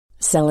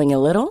Selling a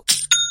little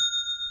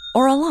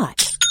or a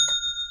lot?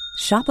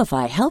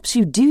 Shopify helps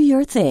you do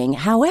your thing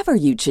however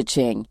you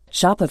cha-ching.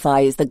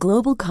 Shopify is the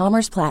global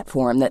commerce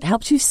platform that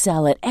helps you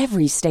sell at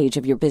every stage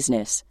of your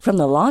business. From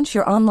the launch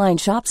your online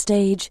shop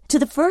stage to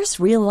the first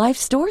real-life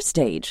store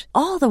stage,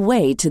 all the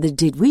way to the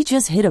did we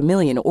just hit a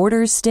million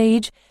orders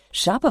stage.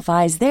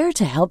 Shopify is there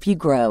to help you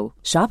grow.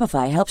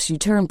 Shopify helps you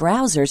turn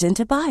browsers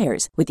into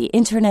buyers with the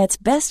internet's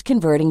best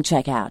converting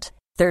checkout.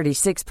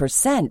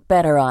 36%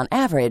 better on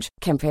average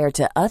compared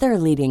to other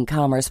leading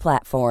commerce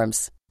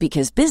platforms.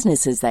 Because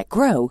businesses that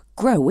grow,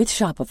 grow with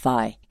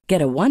Shopify.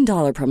 Get a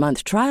 $1 per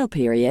month trial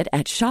period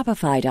at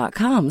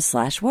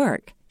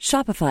shopify.com/work.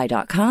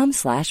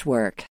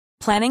 Shopify.com/work.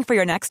 Planning for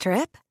your next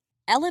trip?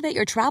 Elevate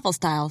your travel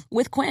style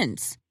with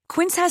Quince.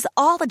 Quince has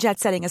all the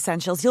jet-setting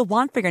essentials you'll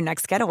want for your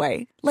next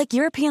getaway, like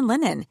European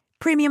linen,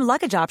 premium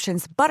luggage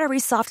options, buttery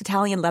soft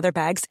Italian leather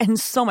bags, and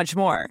so much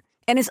more.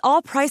 And is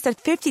all priced at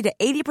 50 to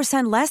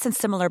 80% less than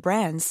similar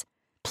brands.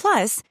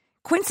 Plus,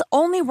 Quince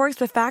only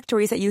works with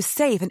factories that use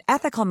safe and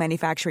ethical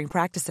manufacturing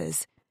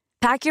practices.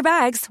 Pack your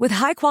bags with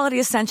high-quality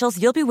essentials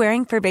you'll be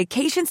wearing for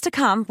vacations to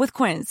come with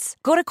Quince.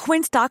 Go to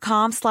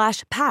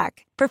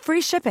quince.com/pack for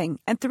free shipping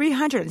and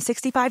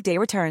 365-day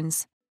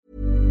returns.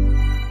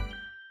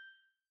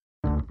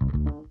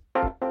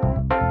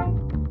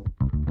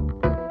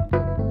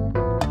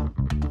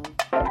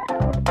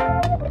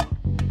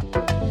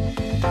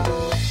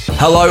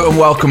 Hello and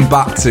welcome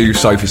back to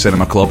Sofa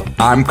Cinema Club.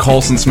 I'm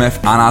Colson Smith,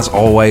 and as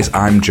always,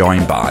 I'm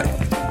joined by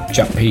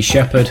Jack P.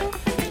 Shepherd,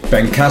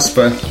 Ben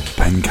Casper.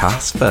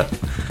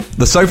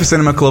 The Sofa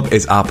Cinema Club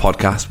is our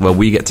podcast where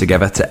we get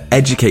together to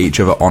educate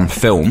each other on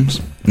films.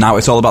 Now,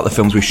 it's all about the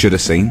films we should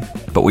have seen,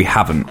 but we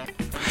haven't.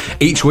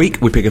 Each week,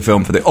 we pick a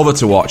film for the other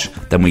to watch,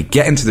 then we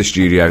get into the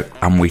studio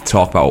and we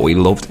talk about what we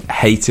loved,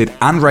 hated,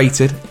 and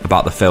rated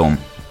about the film.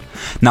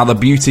 Now, the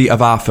beauty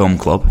of our film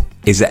club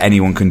is that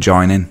anyone can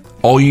join in.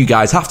 All you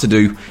guys have to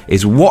do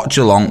is watch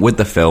along with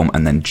the film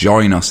and then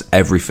join us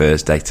every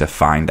Thursday to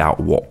find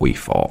out what we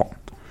thought.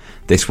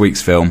 This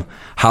week's film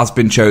has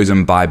been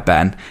chosen by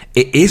Ben.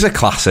 It is a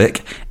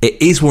classic,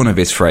 it is one of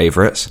his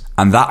favourites,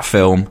 and that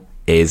film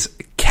is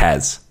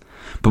Kes.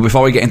 But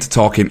before we get into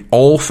talking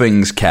all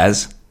things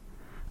Kes,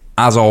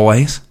 as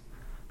always,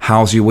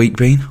 how's your week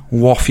been?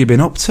 What have you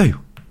been up to?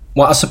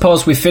 Well, I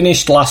suppose we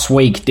finished last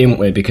week, didn't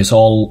we? Because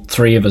all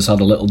three of us had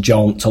a little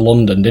jaunt to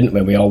London, didn't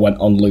we? We all went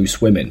on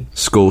Loose Women.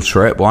 School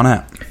trip, wasn't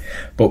it?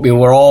 But we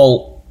were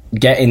all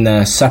getting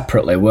there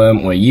separately,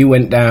 weren't we? You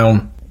went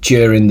down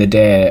during the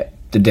day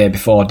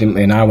before, didn't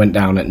we? And I went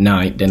down at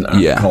night, didn't I?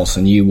 Yeah.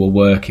 Colson, you were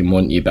working,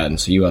 weren't you, Ben?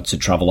 So you had to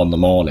travel on the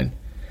morning.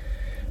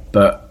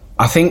 But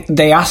I think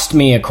they asked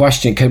me a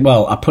question,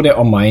 well, I put it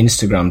on my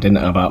Instagram, didn't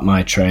I, about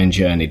my train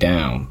journey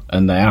down,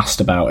 and they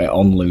asked about it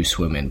on Loose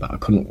Women, but I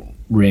couldn't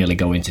really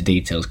go into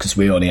details because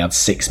we only had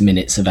 6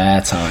 minutes of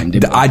airtime,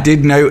 didn't we? I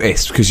did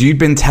notice, because you'd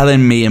been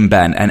telling me and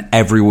Ben and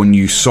everyone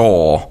you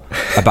saw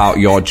about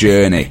your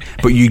journey,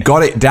 but you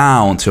got it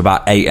down to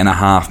about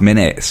 8.5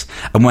 minutes.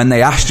 And when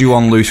they asked you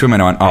on Loose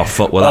Women, I went, oh,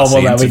 fuck, well, that's the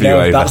interview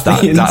over. That's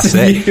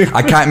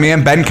it. Me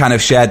and Ben kind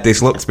of shared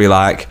this look to be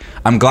like,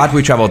 I'm glad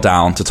we travelled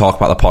down to talk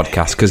about the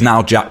podcast, because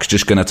now Jack's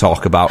just going to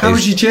talk about How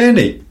was your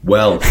journey?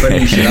 Well, funny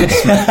you should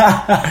ask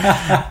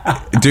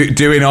me.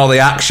 Doing all the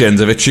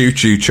actions of a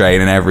choo-choo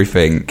train and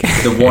everything.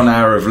 The 1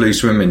 hour of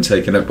Loose Women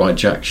taken up by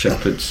Jack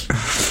Shepherd's.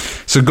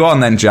 So go on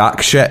then,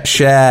 Jack.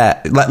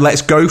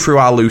 Let's go through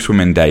our Loose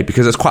Women day,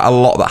 because there's quite a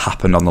lot that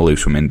happened on the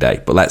Loose Women day.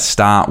 But let's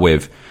start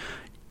with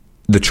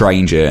the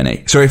train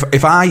journey. So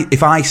if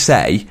I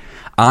say,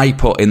 I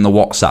put in the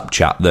WhatsApp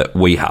chat that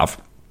we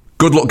have,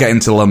 good luck getting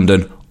to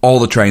London, all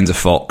the trains are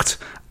fucked,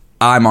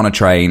 I'm on a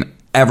train,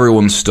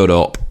 everyone's stood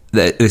up,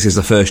 this is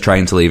the first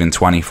train to leave in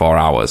 24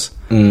 hours.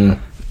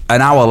 An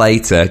hour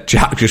later,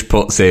 Jack just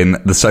puts in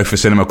the Sofa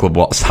Cinema Club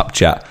WhatsApp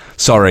chat,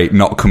 sorry,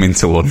 not coming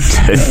to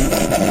London.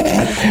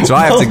 So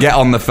I have to get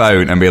on the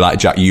phone and be like,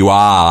 Jack, you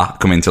are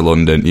coming to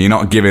London. You're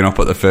not giving up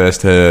at the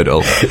first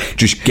hurdle.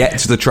 Just get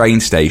to the train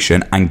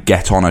station and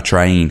get on a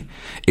train.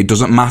 It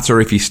doesn't matter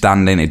if you're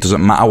standing. It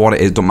doesn't matter what it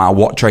is. It doesn't matter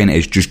what train it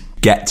is. Just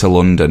get to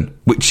London,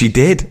 which he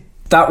did.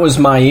 That was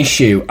my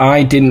issue.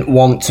 I didn't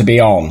want to be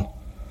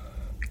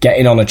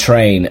getting on a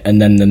train and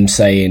then them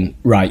saying,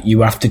 right,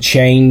 you have to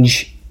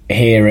change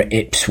here at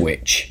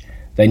Ipswich,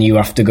 then you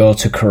have to go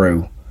to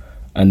Crewe,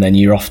 and then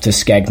you're off to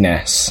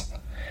Skegness,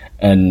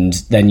 and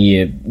then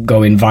you're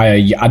going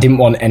via... I didn't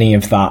want any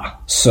of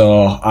that,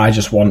 so I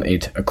just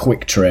wanted a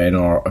quick train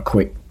or a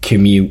quick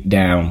commute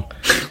down.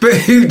 But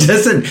who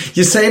doesn't?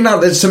 You're saying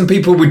that some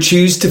people would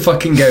choose to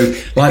fucking go,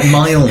 like,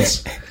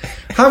 miles.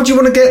 How do you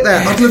want to get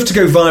there? I'd love to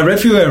go via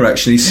everywhere,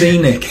 actually.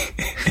 Scenic.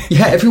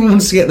 Yeah, everyone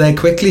wants to get there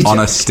quickly. On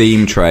a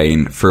steam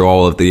train through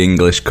all of the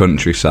English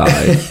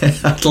countryside.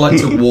 I'd like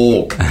to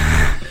walk.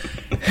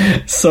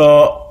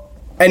 So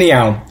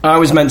Anyhow, I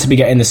was meant to be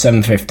getting the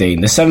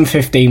 7:15. The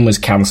 7:15 was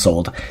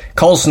cancelled.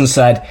 Coulson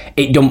said,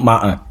 it don't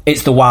matter.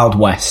 It's the Wild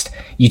West.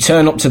 You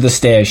turn up to the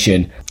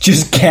station.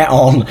 Just get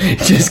on.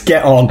 Just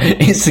get on.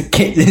 It's a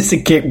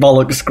kick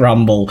bollock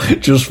scramble.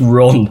 Just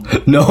run.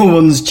 No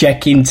one's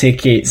checking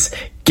tickets.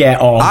 Get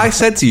on. I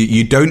said to you,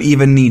 you don't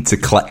even need to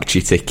collect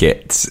your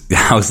tickets.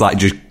 I was like,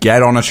 just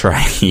get on a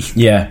train.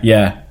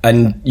 Yeah.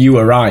 And you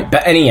were right.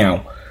 But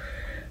anyhow,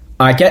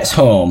 I gets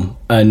home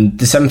and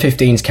the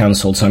 7:15's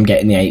cancelled, so I'm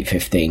getting the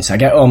 8:15. So I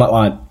get home at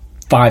like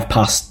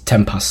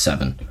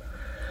 7:10.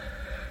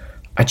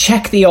 I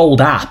check the old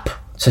app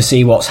to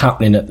see what's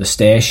happening at the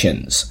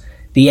stations.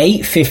 The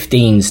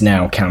 8:15's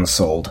now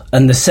cancelled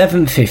and the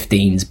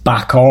 7:15's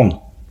back on.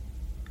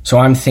 So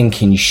I'm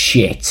thinking,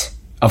 shit,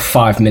 I've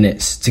 5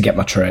 minutes to get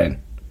my train.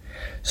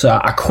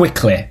 So I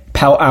quickly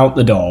pelt out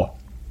the door.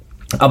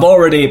 I've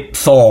already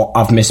thought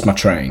I've missed my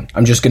train.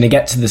 I'm just going to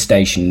get to the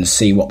station and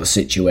see what the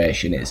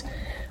situation is.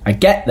 I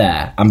get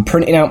there, I'm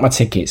printing out my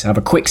tickets, I have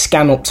a quick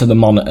scan up to the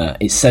monitor.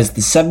 It says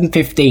the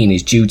 7:15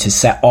 is due to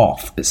set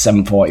off at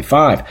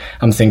 7:45.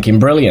 I'm thinking,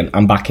 brilliant,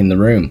 I'm back in the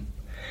room.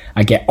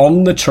 I get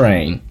on the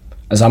train.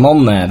 As I'm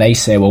on there, they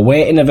say, we're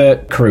waiting for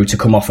the crew to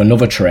come off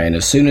another train.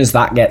 As soon as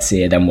that gets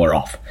here, then we're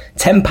off.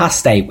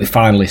 8:10, we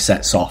finally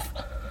sets off.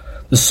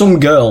 There's some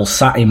girl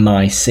sat in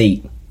my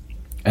seat.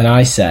 And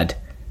I said,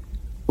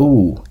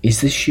 ooh,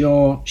 is this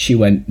your... She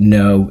went,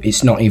 no,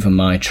 it's not even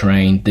my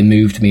train. They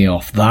moved me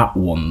off that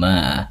one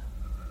there.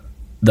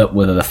 That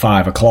were the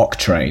 5 o'clock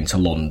train to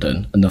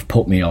London. And they've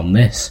put me on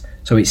this.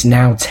 So it's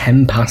now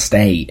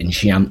 8:10 and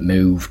she ain't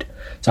moved.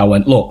 So I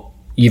went, look,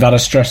 you've had a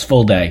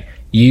stressful day.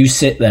 You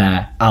sit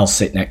there, I'll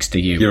sit next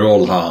to you. You're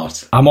all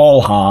heart. I'm all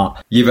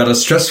heart. You've had a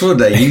stressful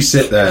day, you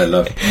sit there,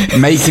 love.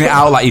 Making it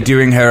out like you're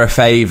doing her a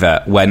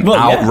favour when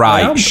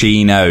outright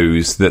she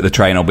knows that the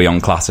train will be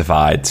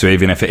unclassified. So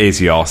even if it is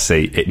your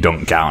seat, it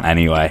don't count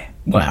anyway.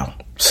 Well,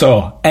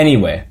 so,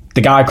 anyway, the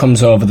guy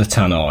comes over the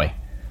tannoy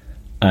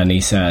and he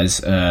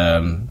says,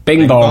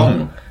 bing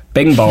bong.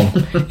 Bing bong.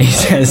 He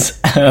says,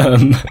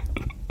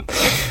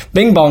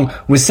 bing bong,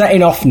 we're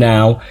setting off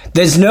now.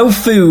 There's no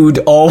food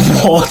or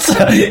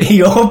water.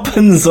 He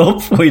opens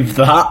up with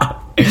that.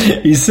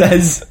 He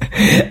says,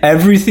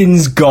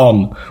 everything's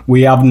gone.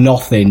 We have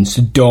nothing,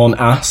 so don't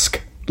ask.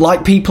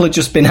 Like people have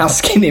just been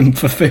asking him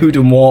for food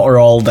and water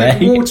all day.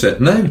 Water?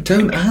 No,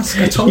 don't ask.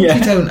 I told you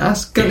don't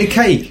ask. Got any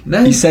cake?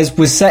 No. He says,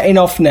 we're setting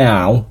off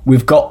now.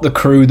 We've got the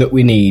crew that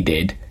we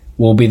needed.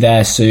 We'll be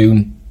there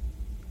soon.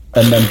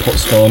 And then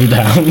puts phone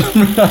down.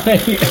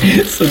 Right?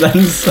 So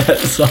then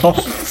sets off.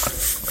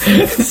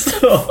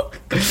 So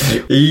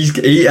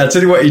I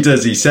tell you what he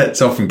does, he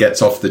sets off and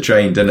gets off the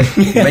train, doesn't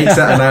he? Makes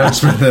that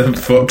announcement and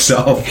fucks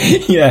off.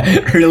 Yeah,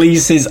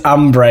 releases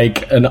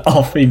handbrake and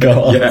off he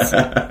goes.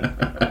 Yeah.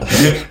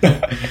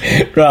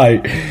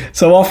 Right,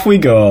 so off we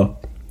go.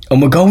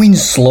 And we're going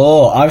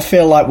slow. I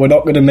feel like we're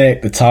not going to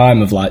make the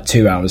time of like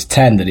 2 hours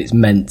 10 that it's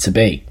meant to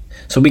be.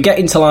 So we get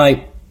into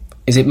like,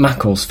 is it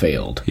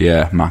Macclesfield?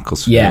 Yeah,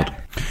 Macclesfield.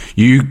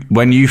 Yeah.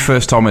 When you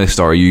first told me the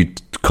story, you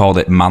called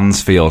it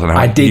Mansfield, and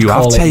I did. You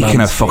call have it taken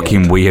Mansfield. a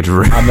fucking weird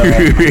route. I know,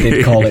 I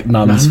did call it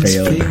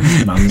Mansfield.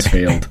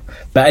 Mansfield.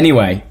 But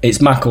anyway, it's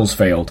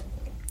Macclesfield.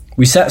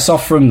 We sets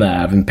off from there,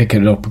 having picked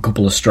up a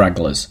couple of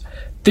stragglers.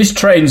 This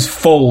train's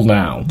full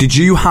now. Did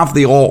you have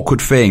the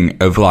awkward thing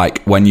of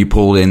like when you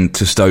pulled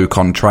into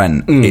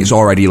Stoke-on-Trent, it's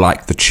already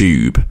like the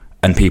tube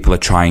and people are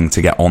trying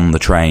to get on the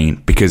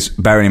train? Because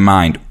bearing in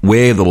mind,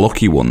 we're the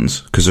lucky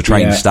ones because the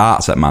train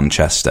starts at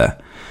Manchester,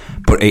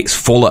 but it's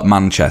full at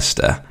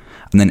Manchester.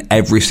 And then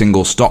every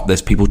single stop,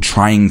 there's people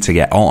trying to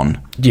get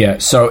on. Yeah,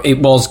 so it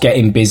was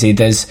getting busy.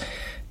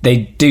 They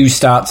do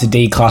start to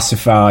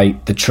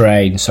declassify the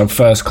train. So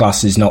first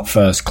class is not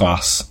first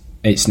class.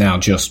 It's now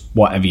just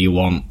whatever you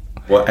want.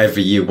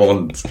 Whatever you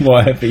want.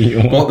 Whatever you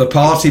want. What, the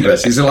party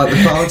buses are like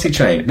the party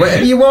train?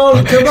 Whatever you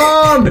want, come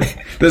on!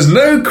 There's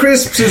no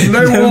crisps, there's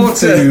no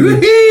water.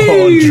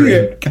 Or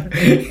drink.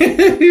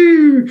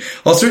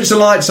 I'll switch the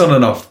lights on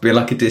and off, be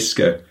like a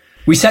disco.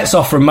 We sets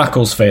off from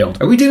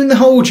Macclesfield. Are we doing the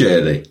whole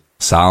journey?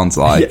 Sounds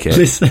like it.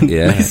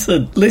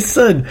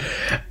 Listen.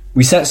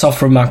 We sets off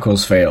from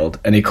Macclesfield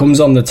and he comes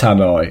on the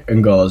tannoy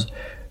and goes,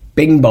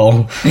 bing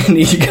bong. And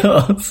he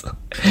goes...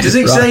 Does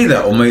he say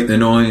that or make the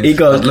noise? He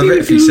goes... I'd love it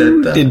if he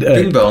said that.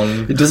 Bing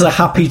bong. It does a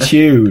happy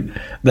tune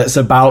that's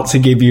about to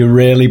give you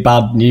really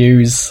bad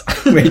news,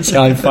 which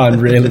I find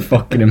really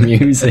fucking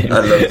amusing. I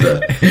love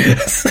that.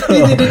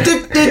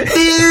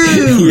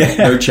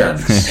 No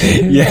chance.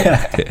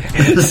 Yeah.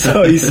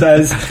 So he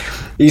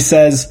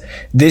says,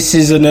 this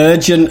is an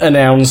urgent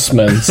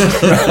announcement.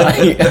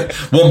 Right?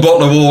 One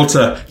bottle of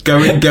water.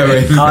 Going.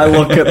 I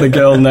look at the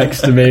girl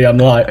next to me. I'm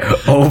like,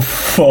 oh,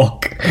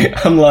 fuck.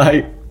 I'm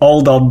like,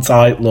 hold on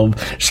tight, love.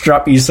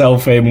 Strap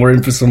yourself in. We're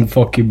in for some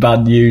fucking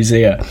bad news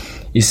here.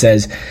 He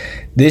says,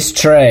 This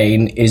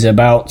train is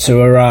about to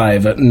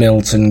arrive at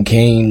Milton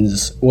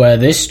Keynes, where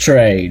this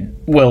train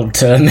will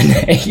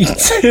terminate.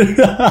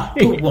 Right?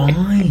 But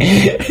why?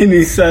 And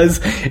he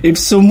says, if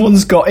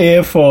someone's got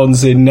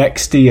earphones in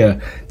next to you,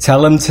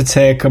 tell them to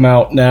take them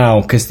out now,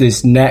 because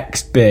this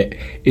next bit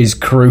is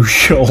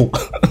crucial.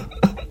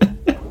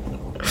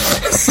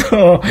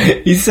 So,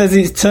 he says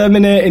it's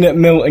terminating at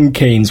Milton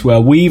Keynes, where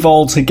we've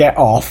all to get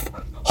off,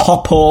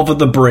 hop over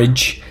the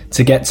bridge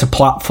to get to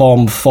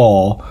platform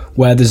 4,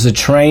 where there's a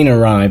train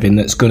arriving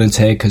that's going to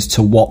take us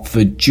to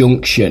Watford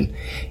Junction.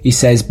 He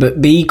says,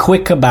 but be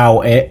quick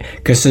about it,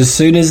 because as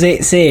soon as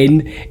it's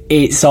in,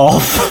 it's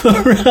off.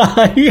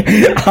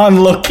 Right? I'm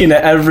looking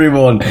at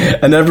everyone,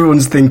 and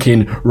everyone's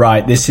thinking,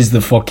 right, this is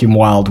the fucking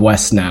Wild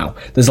West now.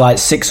 There's like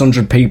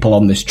 600 people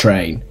on this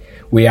train.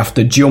 We have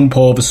to jump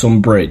over some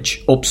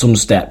bridge, up some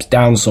steps,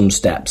 down some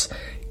steps,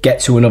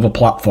 get to another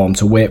platform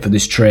to wait for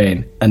this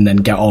train, and then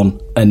get on.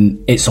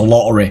 And it's a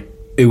lottery.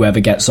 Whoever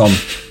gets on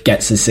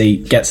gets a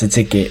seat, gets a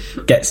ticket,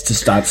 gets to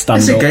stand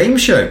It's up. a game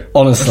show.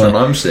 Honestly. That's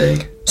what I'm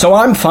saying. So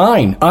I'm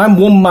fine. I'm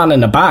one man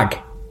in a bag.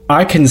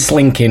 I can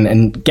slink in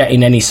and get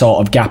in any sort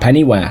of gap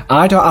anywhere.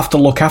 I don't have to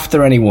look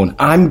after anyone.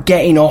 I'm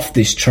getting off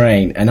this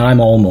train and I'm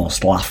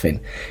almost laughing.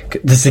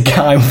 There's a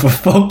guy with a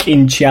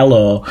fucking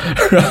cello,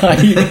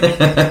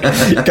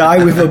 right?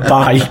 Guy with a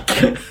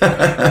bike,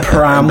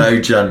 pram.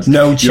 No chance.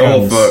 No chance.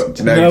 You're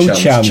fucked. No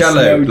chance.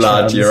 Cello, no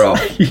lad, chance. you're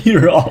off.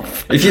 You're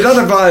off. If you'd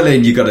had a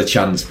violin, you got a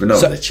chance, but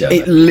not with a cello.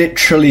 It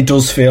literally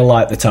does feel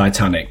like the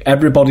Titanic.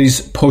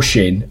 Everybody's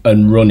pushing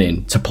and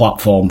running to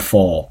platform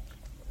 4.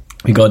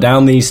 We go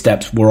down these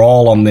steps, we're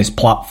all on this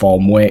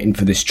platform waiting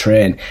for this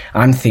train.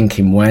 I'm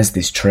thinking, where's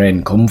this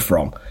train come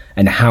from?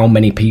 And how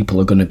many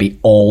people are going to be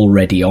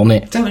already on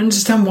it? I don't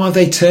understand why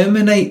they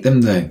terminate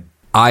them, though.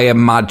 I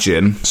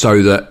imagine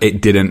so that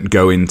it didn't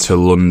go into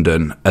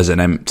London as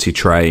an empty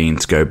train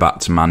to go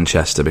back to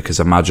Manchester, because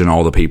imagine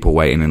all the people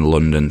waiting in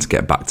London to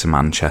get back to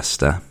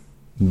Manchester.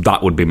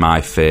 That would be my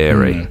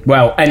theory.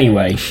 Well,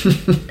 anyway.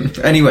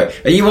 Anyway,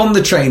 are you on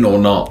the train or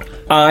not?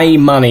 I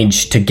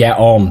managed to get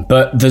on,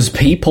 but there's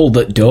people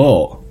that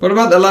don't. What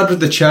about the lad with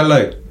the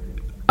cello?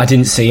 I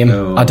didn't see him.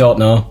 No. I don't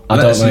know. I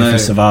don't know if he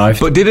survived.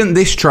 But didn't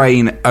this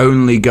train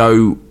only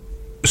go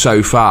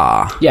so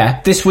far?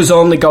 Yeah, this was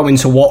only going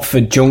to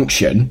Watford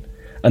Junction,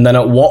 and then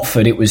at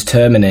Watford it was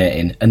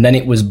terminating, and then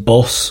it was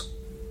bus.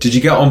 Did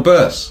you get on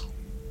bus?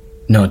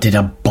 No, did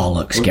I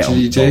bollocks get did on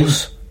you do?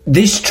 bus?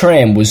 This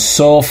train was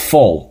so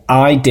full,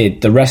 I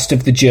did the rest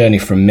of the journey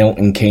from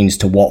Milton Keynes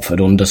to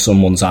Watford under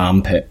someone's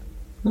armpit.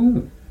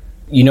 Ooh.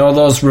 You know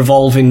those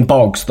revolving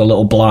bogs, the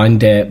little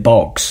blind date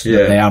bogs Yeah.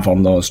 that they have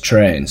on those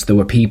trains? There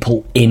were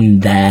people in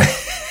there,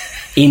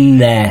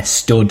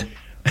 stood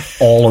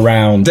all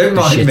around. Don't the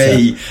mind shitter.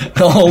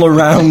 me. All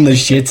around the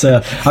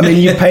shitter. I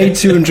mean, you paid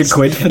 200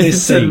 quid for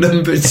this It's a seat.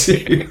 number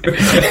 2.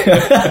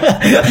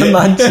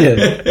 Imagine.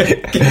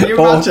 Can you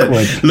imagine?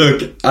 Awkward.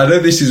 Look, I know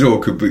this is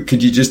awkward, but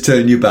could you just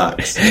turn your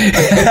backs?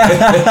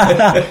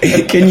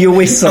 Can you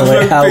whistle?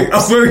 It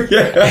helps.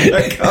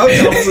 I can't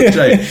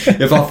concentrate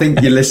if I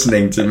think you're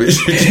listening to me.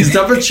 Just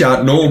have a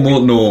chat,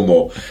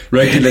 normal,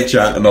 regular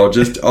chat, and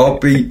I'll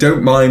be,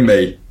 don't mind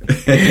me.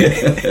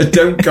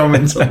 Don't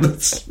comment on the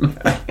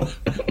smell.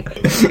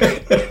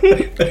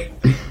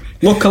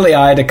 Luckily,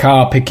 I had a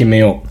car picking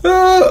me up.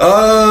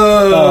 Oh,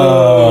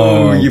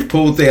 you've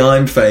pulled the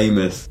I'm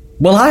famous.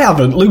 Well, I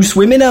haven't. Loose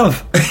women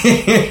have.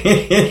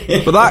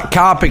 But that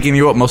car picking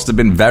you up must have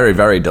been very,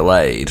 very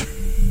delayed.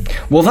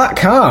 Well, that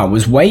car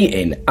was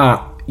waiting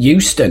at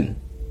Euston.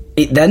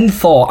 It then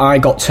thought I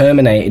got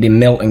terminated in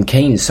Milton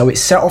Keynes, so it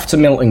set off to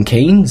Milton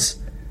Keynes.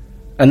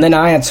 And then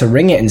I had to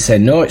ring it and say,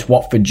 no, it's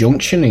Watford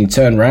Junction, and he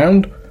turned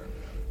round.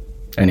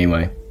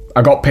 Anyway,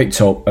 I got picked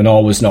up and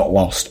all was not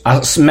lost.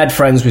 I made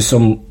friends with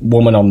some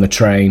woman on the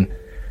train,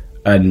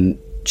 and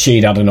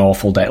she'd had an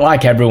awful day.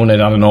 Like everyone had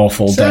an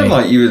awful day. Sound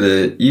like you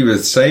were the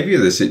saviour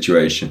of the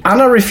situation.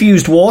 And I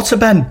refused water,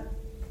 Ben.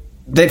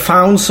 They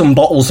found some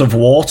bottles of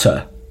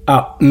water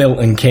at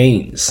Milton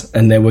Keynes,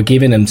 and they were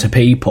giving them to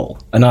people.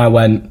 And I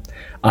went,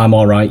 I'm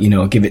all right,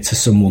 give it to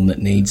someone that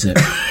needs it.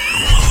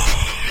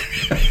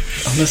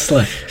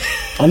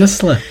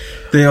 Honestly.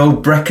 The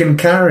old Brecon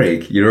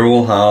Carrig. You're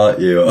all heart,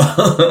 you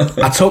are.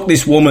 I took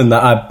this woman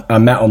that I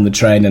met on the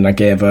train and I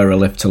gave her a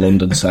lift to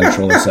London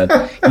Central and said,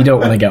 you don't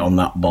want to get on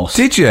that bus.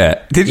 Did you?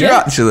 Did you Yeah,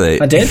 actually?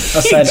 I did. I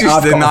said, You're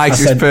just the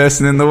nicest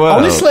person in the world.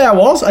 Honestly, I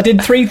was. I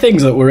did 3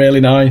 things that were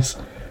really nice.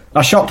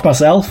 I shocked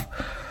myself.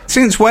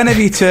 Since when have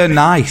you turned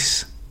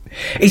nice?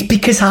 It's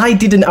because I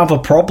didn't have a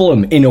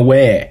problem, in a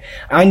way.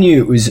 I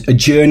knew it was a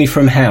journey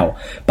from hell.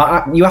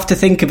 But you have to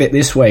think of it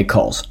this way,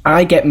 Cos.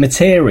 I get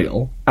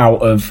material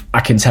out of, I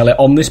can tell it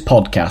on this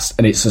podcast,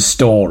 and it's a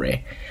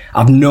story.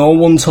 I've no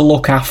one to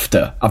look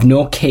after. I've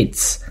no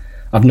kids.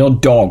 I've no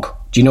dog.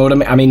 Do you know what I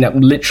mean? I mean,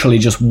 I'm literally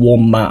just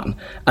one man.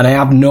 And I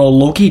have no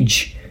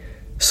luggage.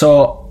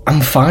 So I'm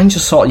fine,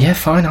 just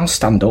fine, I'll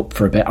stand up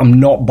for a bit. I'm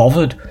not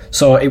bothered.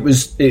 So it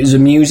was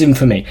amusing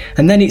for me.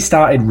 And then it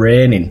started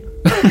raining.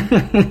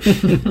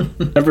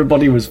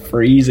 Everybody was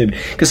freezing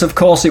because, of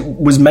course, it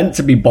was meant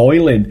to be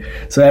boiling.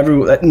 So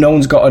no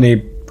one's got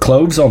any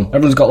clothes on.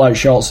 Everyone's got like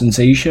shorts and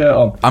t-shirt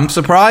on. I'm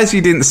surprised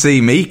you didn't see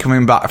me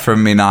coming back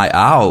from my night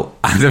out.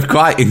 I'd have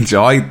quite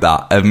enjoyed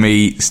that, of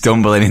me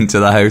stumbling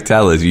into the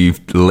hotel as you've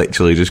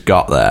literally just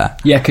got there.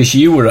 Yeah, because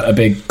you were at a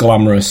big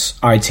glamorous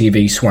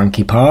ITV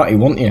swanky party,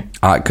 weren't you?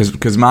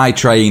 Because my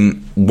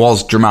train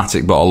was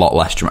dramatic, but a lot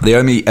less dramatic. The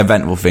only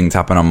eventful thing to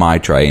happen on my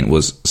train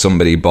was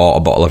somebody bought a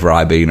bottle of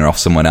Ribena off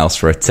someone else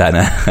for a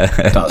tenner.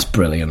 That's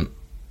brilliant.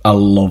 I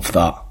love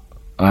that.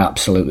 I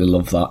absolutely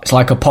love that. It's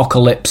like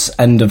apocalypse,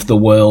 end of the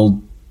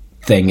world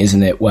thing,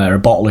 isn't it? Where a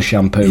bottle of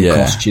shampoo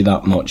costs you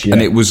that much. Yeah.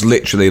 And it was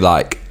literally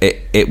like,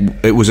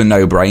 it was a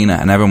no-brainer.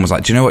 And everyone was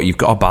like, do you know what? You've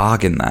got a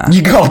bargain there.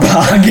 You got a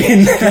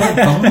bargain.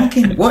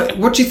 Bargain?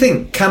 What do you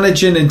think? Can of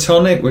gin and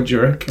tonic, what do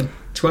you reckon?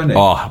 20?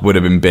 Oh, would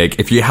have been big.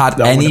 If you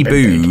had any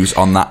booze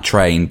on that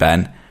train,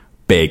 Ben,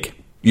 big.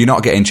 You're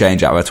not getting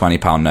change out of a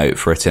 £20 note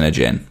for a tin of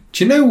gin.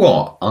 Do you know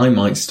what? I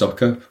might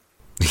stock up.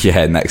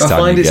 Yeah, next time. I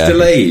find it's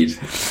delayed.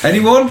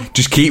 Anyone?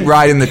 Just keep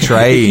riding the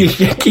train.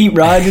 Keep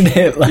riding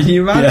it. Can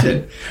you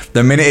imagine? Yeah.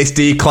 The minute it's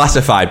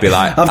declassified, be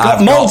like, I've got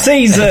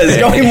Maltesers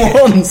going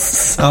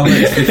once. I'll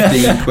make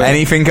 15 quid.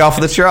 Anything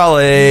off the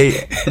trolley.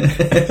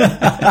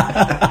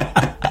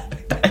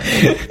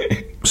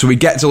 So we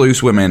get to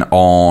Loose Women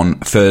on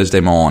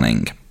Thursday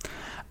morning,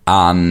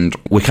 and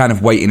we're kind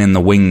of waiting in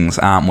the wings,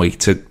 aren't we,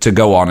 to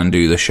go on and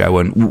do the show.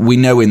 And we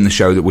know in the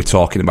show that we're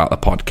talking about the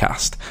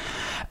podcast.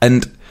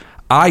 And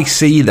I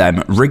see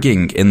them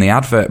rigging in the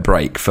advert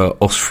break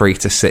for us free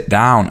to sit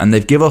down, and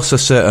they've give us a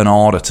certain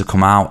order to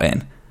come out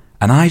in.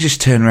 And I just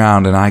turn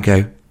around and I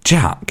go,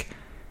 Jack,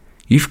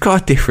 you've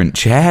got a different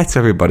chair to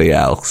everybody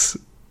else.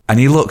 And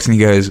he looks and he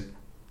goes,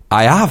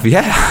 I have.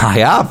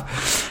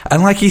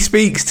 And like he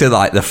speaks to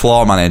like the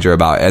floor manager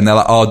about it, and they're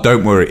like, oh,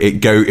 don't worry,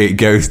 it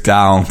goes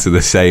down to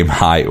the same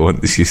height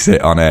once you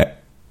sit on it.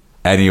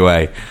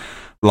 Anyway,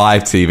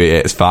 live TV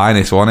at its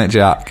finest, wasn't it,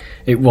 Jack?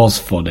 It was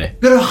funny.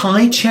 Got a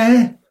high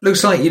chair.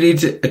 Looks like you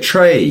need a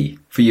tray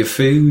for your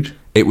food.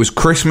 It was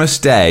Christmas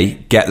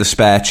Day. Get the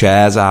spare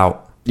chairs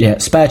out. Yeah,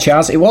 spare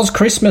chairs. It was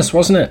Christmas,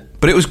 wasn't it?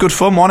 But it was good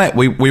fun, wasn't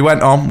it? We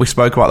went on. We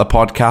spoke about the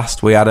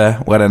podcast. We had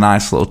a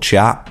nice little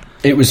chat.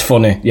 It was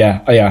funny.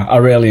 Yeah. I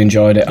really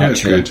enjoyed it.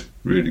 Actually, it was good.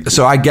 Really good.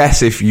 So I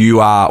guess if you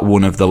are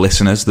one of the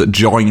listeners that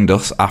joined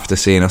us after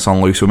seeing us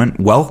on Loose Women,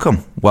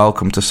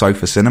 welcome to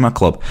Sofa Cinema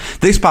Club.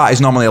 This part is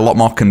normally a lot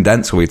more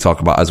condensed when we talk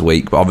about as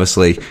week, but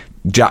obviously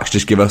Jack's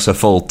just give us a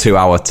full 2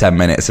 hour, 10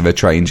 minutes of a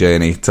train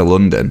journey to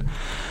London.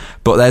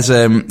 But there's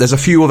a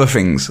few other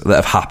things that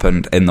have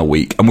happened in the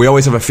week, and we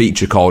always have a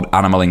feature called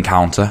Animal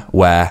Encounter,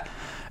 where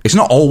it's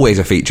not always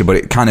a feature, but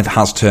it kind of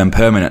has turned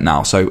permanent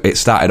now. So it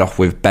started off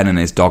with Ben and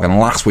his dog, and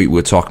last week we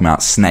were talking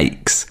about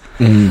snakes.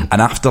 And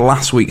after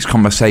last week's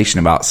conversation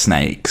about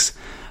snakes,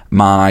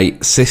 my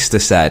sister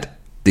said,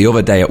 the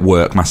other day at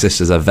work, my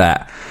sister's a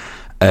vet,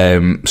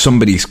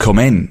 somebody's come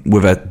in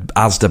with a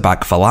Asda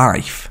bag for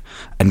life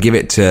and give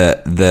it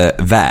to the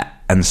vet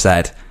and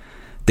said,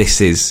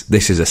 this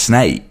is a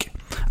snake.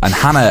 And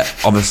Hannah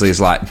obviously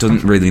is like,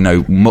 doesn't really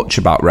know much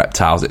about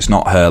reptiles. It's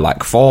not her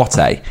like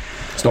forte.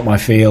 It's not my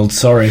field,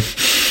 sorry.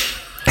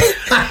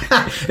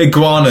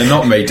 Iguana,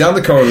 not me. Down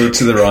the corridor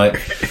to the right.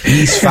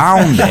 He's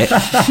found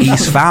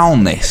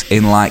this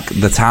in like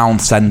the town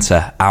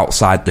centre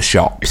outside the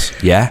shops,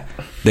 yeah?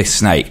 This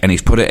snake, and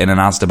he's put it in an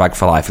Asda bag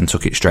for life and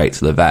took it straight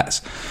to the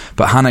vets.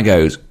 But Hannah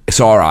goes, it's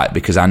alright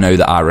because I know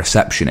that our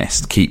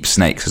receptionist keeps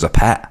snakes as a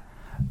pet.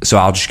 So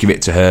I'll just give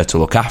it to her to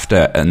look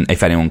after, and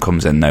if anyone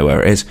comes in, know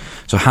where it is.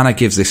 So Hannah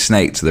gives this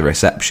snake to the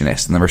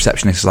receptionist, and the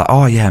receptionist is like,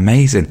 oh yeah,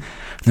 amazing.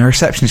 And the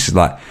receptionist is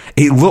like,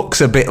 it looks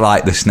a bit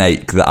like the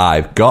snake that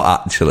I've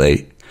got,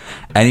 actually.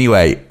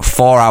 Anyway,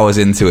 4 hours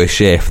into a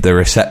shift, the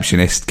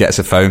receptionist gets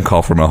a phone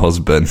call from her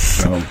husband.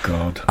 Oh,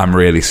 God. I'm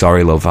really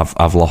sorry, love,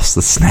 I've lost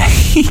the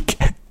snake.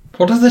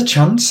 What are the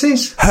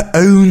chances? Her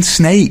own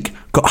snake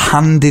got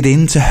handed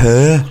in to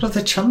her. What are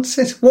the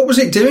chances? What was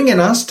it doing in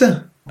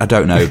Asda? I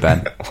don't know,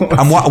 Ben.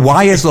 And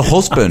why has the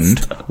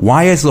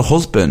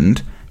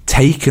husband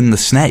taken the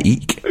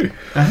snake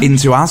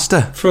into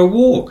Asda? For a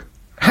walk?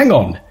 Hang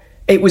on.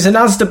 It was an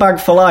Asda bag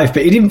for life,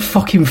 but he didn't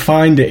fucking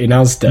find it in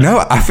Asda.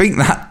 No, I think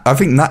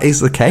that is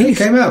the case. He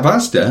came out of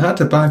Asda,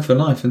 had a bag for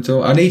life, and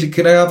thought,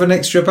 can I have an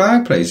extra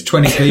bag, please?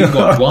 20p,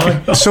 what,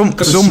 why? Some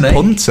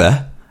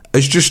punter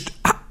has just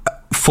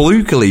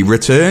flukily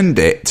returned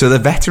it to the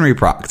veterinary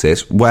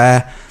practice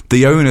where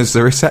the owner's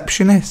the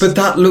receptionist. But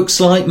that looks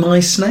like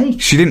my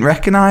snake. She didn't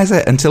recognise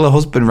it until her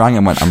husband rang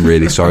and went, I'm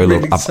really sorry,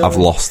 love, I've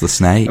lost the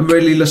snake. I'm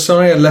really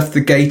sorry, I left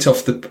the gate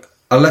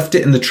I left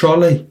it in the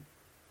trolley.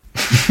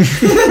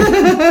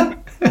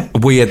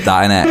 Weird,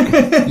 that,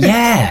 innit?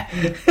 Yeah,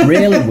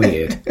 really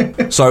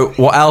weird. So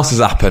what else has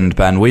happened,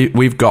 Ben?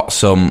 We've got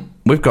some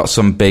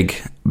big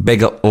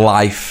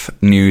life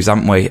news,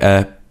 haven't we?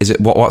 Is it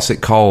what's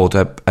it called?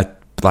 When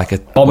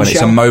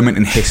it's a moment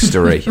in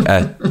history.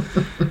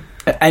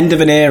 End of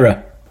an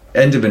era.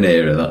 End of an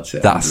era, that's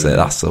it. That's it,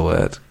 that's the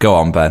word. Go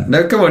on, Ben.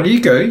 No, go on, you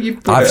go.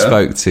 I've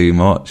spoke too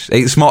much.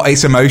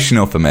 It's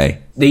emotional for me.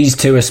 These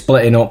two are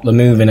splitting up, they're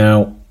moving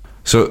out.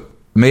 So,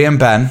 me and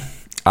Ben,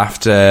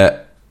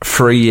 after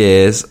 3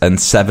 years and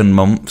 7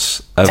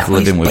 months of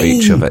living with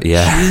each other.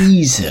 Yeah.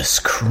 Jesus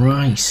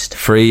Christ.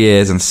 3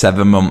 years and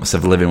 7 months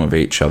of living with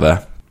each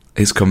other.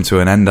 It's come to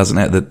an end, hasn't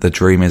it? The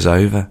dream is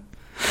over.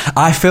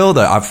 I feel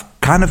that I've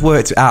kind of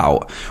worked it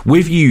out.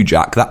 With you,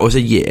 Jack, that was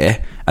a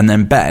year. And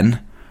then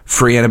Ben,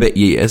 3 and a bit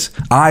years.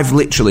 I've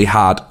literally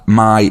had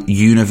my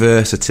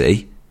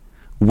university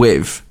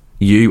with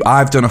you.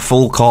 I've done a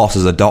full course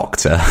as a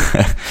doctor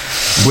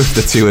with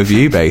the two of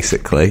you,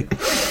 basically.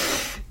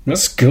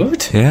 That's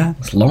good. Yeah.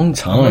 It's a long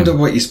time. I wonder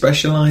what you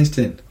specialised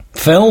in.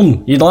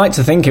 Film. You'd like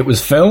to think it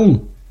was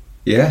film.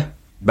 Yeah.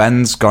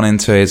 Ben's gone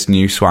into his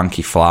new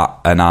swanky flat,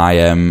 and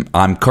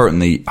I'm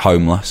currently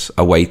homeless,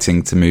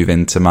 awaiting to move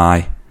into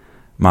my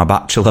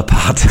bachelor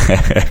pad.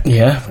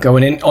 Yeah,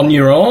 going in on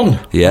your own.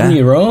 Yeah. On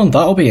your own.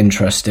 That'll be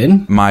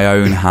interesting. My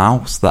own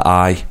house that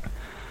I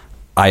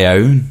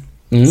own.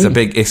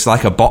 It's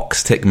like a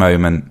box tick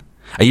moment.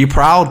 Are you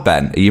proud,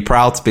 Ben? Are you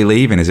proud to be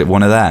leaving? Is it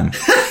one of them?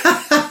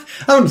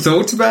 I haven't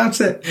thought about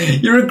it.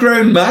 You're a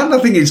grown man. I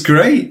think it's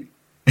great.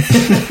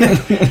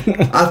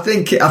 I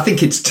think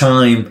it's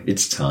time.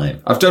 It's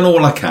time. I've done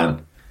all I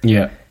can.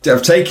 Yeah.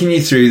 I've taken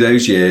you through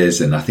those years,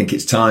 and I think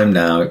it's time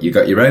now. You've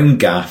got your own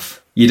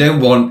gaff. You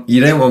don't want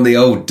the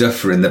old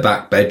duffer in the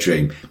back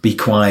bedroom. Be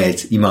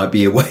quiet. He might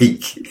be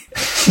awake.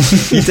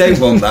 You don't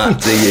want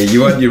that, do you?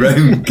 You want your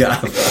own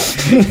gaff.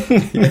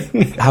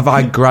 Have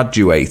I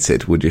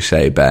graduated, would you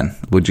say, Ben?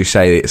 Would you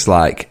say it's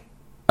like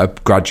a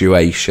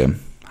graduation?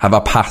 Have I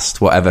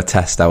passed whatever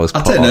test I was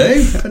put on?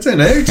 I don't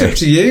know. It's up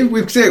to you.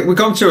 We've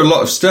gone through a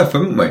lot of stuff,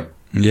 haven't we?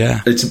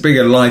 Yeah. It's a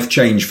bigger life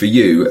change for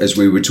you, as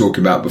we were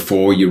talking about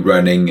before. You're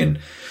running and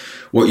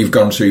what you've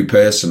gone through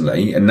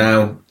personally, and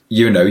now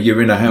you're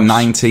in a house.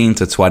 19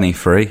 to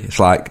 23. It's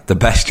like the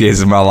best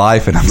years of my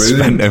life, and I've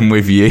spent them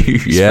with you.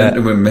 Yeah. Spent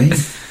them with me.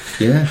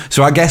 Yeah.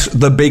 So I guess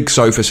the big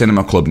Sofa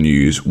Cinema Club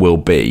news will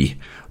be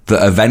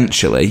that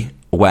eventually,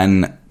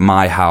 when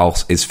my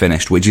house is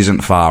finished, which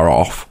isn't far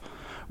off,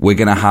 we're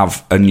going to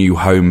have a new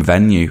home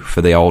venue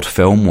for the old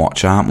Film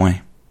Watch, aren't we?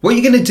 What are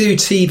you going to do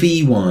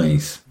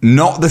TV-wise?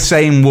 Not the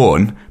same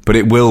one, but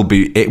it will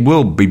be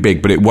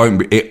big, but it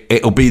won't be.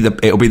 It'll be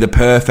the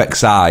perfect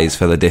size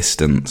for the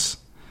distance,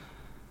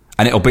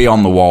 and it'll be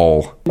on the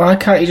wall. Why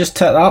can't you just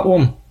take that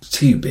one? It's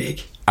too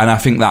big. And I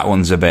think that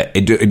one's a bit.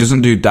 It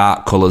doesn't do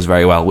dark colours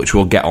very well, which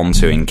we'll get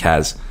onto in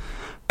Kes.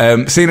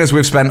 Seeing as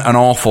we've spent an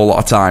awful lot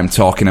of time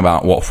talking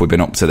about what we've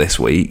been up to this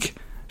week,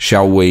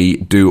 shall we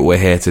do what we're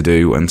here to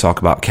do and talk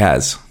about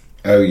Kes?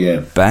 Oh, yeah.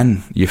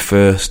 Ben, your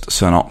first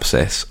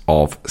synopsis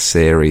of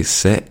Series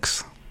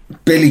 6.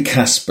 Billy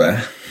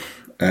Casper,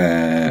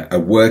 a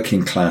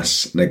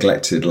working-class,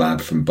 neglected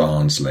lad from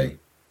Barnsley,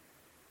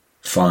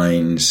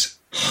 finds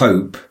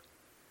hope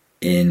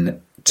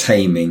in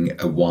taming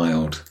a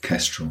wild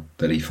kestrel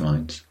that he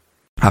finds.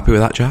 Happy with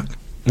that, Jack?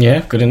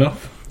 Yeah, good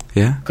enough.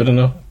 Yeah? Good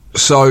enough.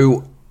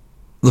 So,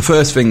 the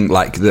first thing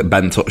that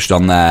Ben touched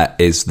on there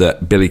is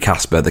that Billy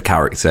Casper, the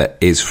character,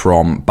 is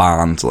from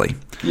Barnsley.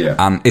 Yeah.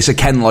 And it's a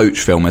Ken Loach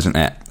film, isn't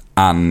it?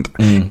 And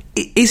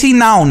is he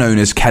now known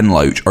as Ken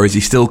Loach, or is he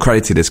still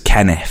credited as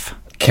Kenneth?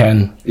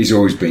 Ken. He's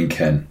always been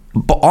Ken.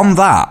 But on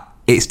that,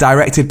 it's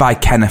directed by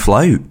Kenneth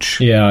Loach.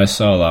 Yeah, I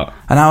saw that.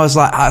 And I was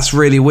like, that's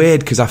really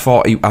weird, because I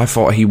thought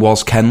he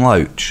was Ken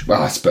Loach.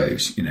 Well, I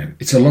suppose,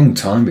 it's a long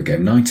time ago,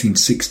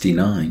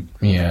 1969.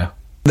 Yeah.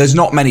 There's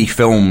not many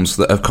films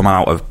that have come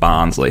out of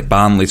Barnsley.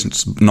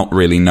 Barnsley's not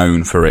really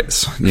known for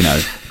its,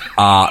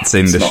 arts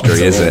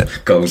industry, is it?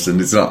 Golston,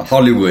 it's not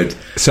Hollywood.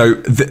 So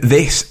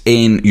this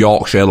in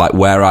Yorkshire, like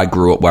where I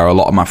grew up, where a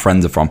lot of my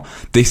friends are from,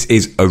 this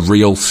is a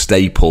real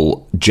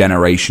staple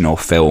generational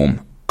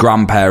film.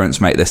 Grandparents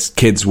make this,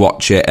 kids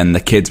watch it, and the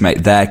kids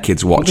make their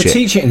kids watch it. They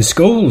teach it in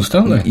schools,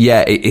 don't they?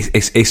 Yeah,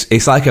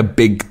 it's like a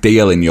big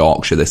deal in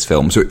Yorkshire, this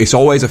film. So it's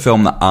always a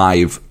film that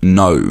I've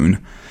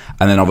known.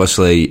 And then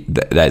obviously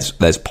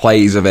there's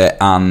plays of it,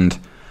 and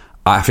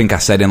I think I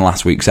said in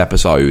last week's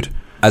episode,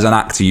 as an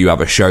actor you have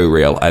a show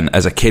reel, and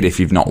as a kid, if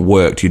you've not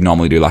worked, you'd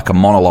normally do like a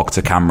monologue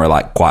to camera,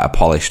 like quite a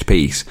polished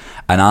piece.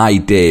 And I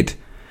did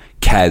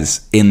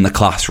Kes in the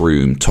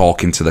classroom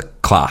talking to the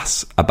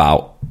class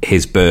about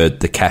his bird,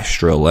 the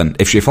kestrel, and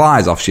if she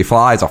flies off, she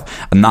flies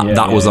off. And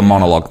that was a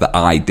monologue that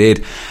I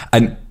did.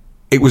 And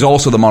it was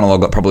also the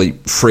monologue that probably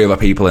 3 other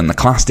people in the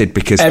class did,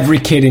 because every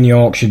kid in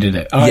Yorkshire did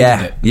it. I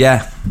did it.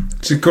 Yeah.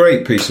 It's a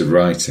great piece of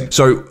writing.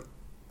 So,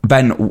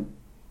 Ben,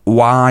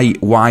 why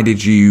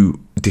did you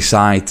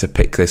decide to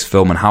pick this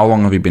film, and how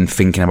long have you been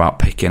thinking about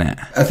picking it?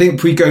 I think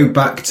if we go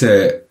back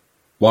to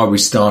why we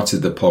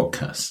started the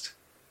podcast,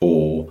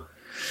 or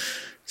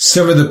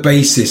some of the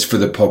basis for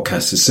the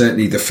podcast, is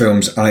certainly the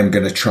films I'm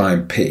going to try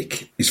and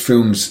pick, is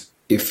films,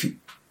 if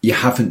you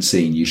haven't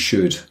seen, you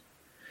should.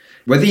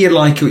 Whether you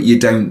like it or you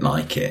don't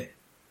like it,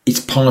 it's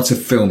part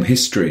of film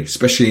history,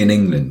 especially in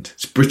England.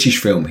 It's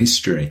British film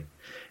history.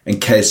 And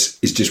Kes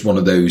is just one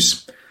of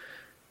those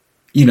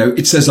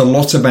it says a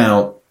lot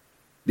about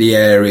the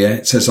area.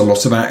 It says a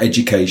lot about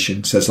education.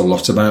 It says a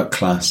lot about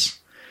class.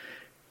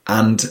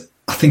 And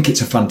I think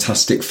it's a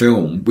fantastic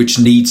film, which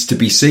needs to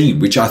be seen,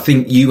 which I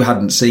think you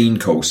hadn't seen,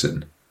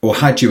 Coulson. Or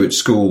had you at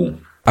school?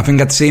 I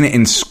think I'd seen it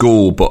in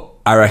school, but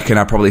I reckon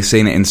I'd probably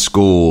seen it in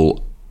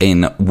school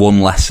in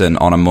one lesson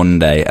on a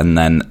Monday and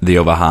then the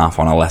other half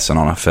on a lesson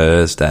on a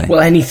Thursday.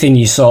 Well, anything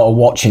you sort of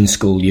watch in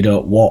school, you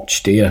don't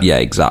watch, do you? Yeah,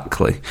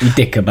 exactly. You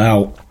dick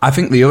about. I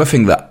think the other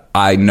thing that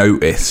I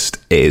noticed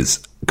is,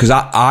 because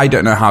I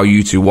don't know how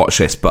you two watch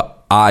this,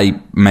 but I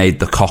made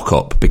the cock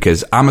up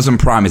because Amazon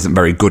Prime isn't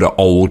very good at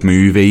old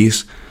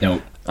movies.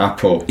 No.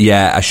 Apple.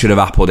 Yeah, I should have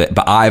Appled it,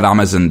 but I've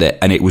Amazoned it,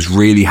 and it was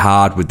really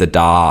hard with the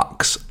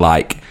darks.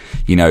 Like,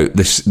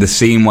 the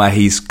scene where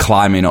he's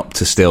climbing up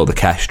to steal the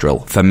Kestrel,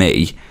 for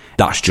me,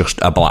 that's just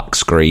a black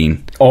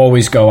screen.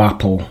 Always go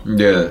Apple.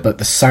 Yeah. But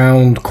the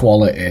sound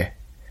quality...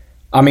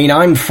 I mean,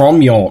 I'm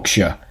from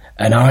Yorkshire,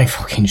 and I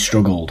fucking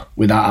struggled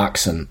with that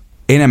accent.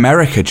 In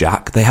America,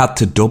 Jack, they had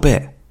to dub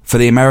it. For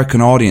the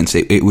American audience,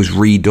 it was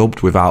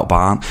redubbed without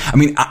Barn. I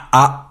mean,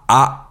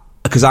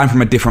 because I'm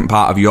from a different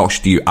part of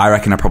Yorkshire to you, I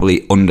reckon I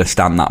probably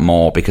understand that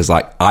more because,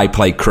 I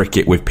play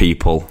cricket with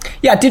people.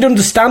 Yeah, I did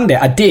understand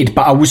it. I did,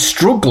 but I was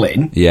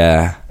struggling.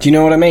 Yeah. Do you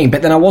know what I mean?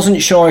 But then I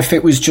wasn't sure if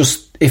it was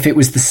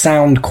the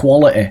sound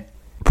quality.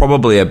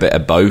 Probably a bit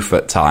of both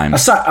at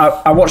times.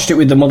 I watched it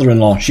with the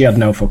mother-in-law. She had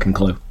no fucking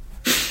clue.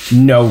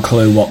 No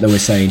clue what they were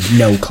saying.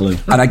 No clue.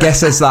 And I guess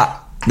there's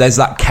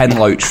that Ken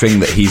Loach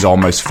thing that he's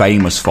almost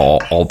famous for,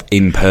 of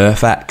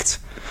imperfect,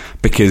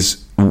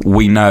 because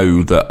we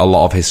know that a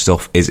lot of his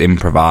stuff is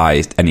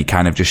improvised and he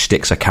kind of just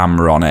sticks a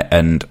camera on it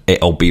and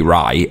it'll be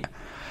right.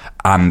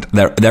 And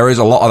there is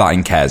a lot of that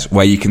in Kes,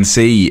 where you can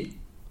see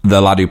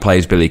the lad who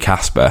plays Billy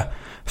Casper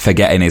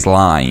forgetting his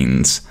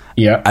lines,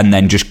 and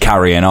then just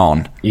carrying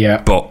on.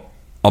 Yeah. But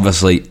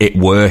obviously it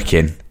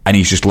working, and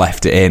he's just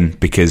left it in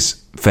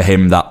because for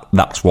him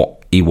that's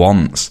what he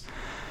wants.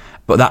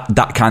 But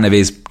that kind of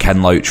is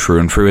Ken Loach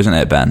through and through, isn't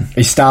it, Ben?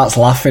 He starts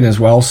laughing as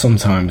well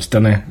sometimes,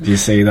 doesn't he? Do you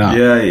see that?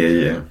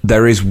 Yeah.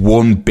 There is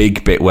one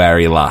big bit where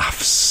he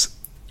laughs.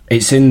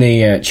 It's in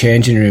the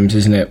changing rooms,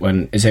 isn't it?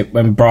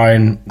 When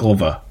Brian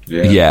Glover?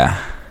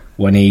 Yeah.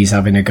 When he's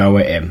having a go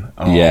at him.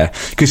 Oh. Yeah.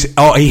 Because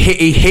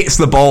he hits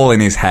the ball in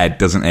his head,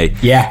 doesn't he?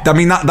 Yeah. I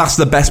mean, that's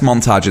the best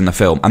montage in the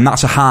film. And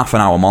that's a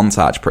half-an-hour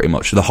montage, pretty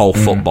much, the whole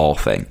football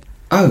thing.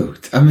 Oh,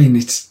 I mean,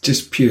 it's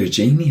just pure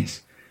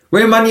genius.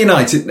 We're Man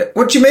United.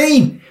 What do you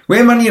mean?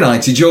 We're Man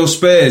United, you're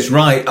Spurs.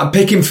 Right, I'm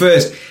picking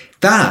first.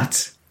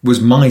 That was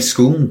my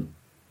school.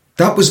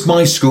 That was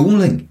my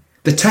schooling.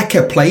 The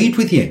Tekker played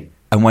with you.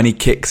 And when he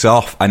kicks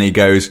off and he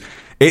goes,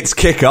 it's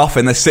kick-off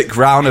in the 6th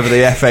round of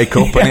the FA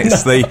Cup, and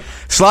it's the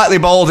slightly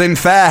balding,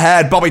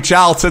 fair-haired Bobby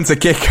Charlton to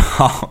kick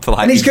off.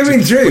 And he's going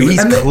through.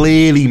 He's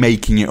clearly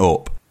making it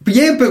up. But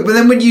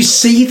then when you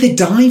see the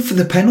dive for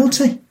the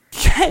penalty.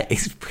 Yeah,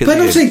 it's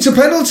brilliant. Penalty to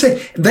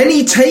penalty. Then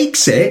he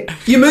takes it.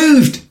 You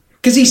moved.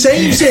 Because he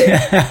saves it.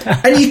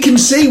 And you can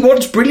see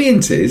what's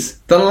brilliant is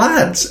the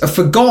lads have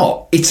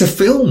forgot it's a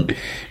film.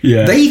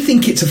 Yeah. They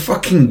think it's a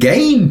fucking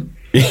game.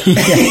 And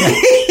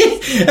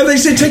they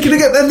say, take a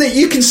look at them.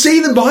 You can see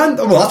them behind.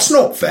 Well, that's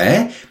not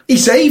fair. He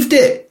saved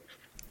it.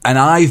 And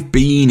I've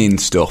been in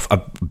stuff,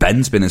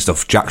 Ben's been in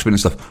stuff, Jack's been in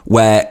stuff,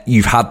 where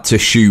you've had to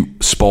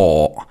shoot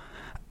sport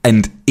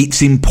and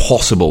it's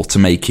impossible to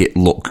make it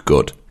look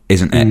good.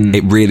 Isn't it?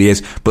 It really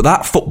is. But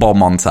that football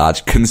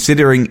montage,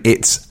 considering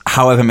it's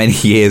however many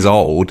years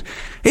old,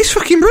 it's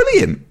fucking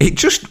brilliant. It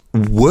just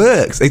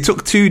works. They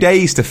took 2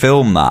 days to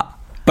film that.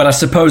 But I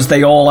suppose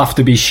they all have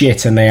to be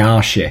shit, and they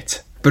are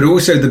shit. But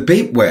also the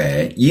bit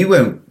where, you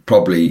won't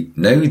probably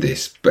know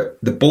this, but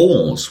the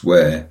balls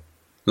were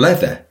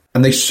leather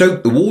and they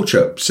soaked the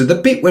water up. So the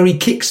bit where he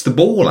kicks the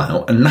ball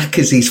out and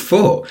knackers his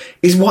foot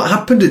is what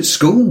happened at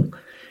school.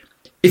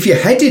 If you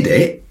headed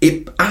it,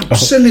 it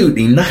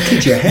absolutely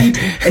knackered your head.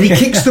 And he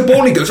kicks the ball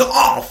and he goes,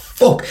 oh,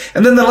 fuck.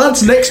 And then the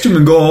lads next to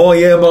him go, oh,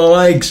 yeah,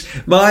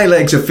 my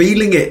legs are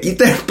feeling it.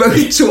 They're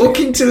both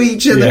talking to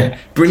each other. Yeah.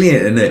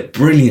 Brilliant, isn't it?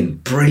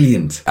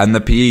 Brilliant. And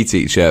the PE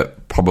teacher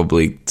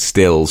probably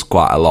steals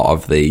quite a lot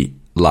of the,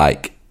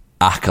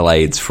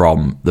 accolades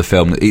from the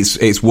film.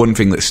 It's one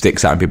thing that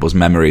sticks out in people's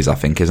memories, I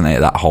think, isn't it?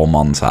 That whole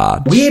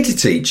montage. We had a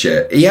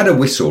teacher, he had a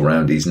whistle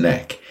round his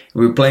neck.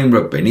 We were playing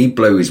rugby and he'd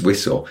blow his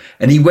whistle.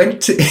 And he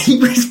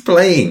was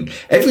playing,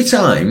 every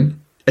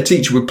time a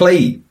teacher would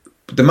play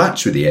the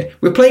match with you,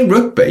 we're playing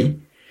rugby,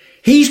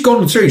 he's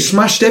gone through,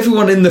 smashed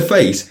everyone in the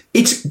face.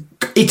 It's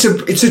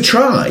a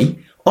try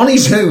on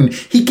his own.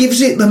 He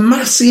gives it the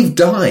massive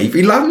dive.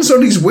 He lands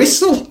on his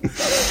whistle,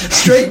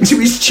 straight into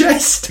his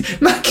chest,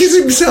 knackers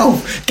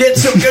himself,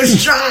 gets up,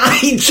 goes,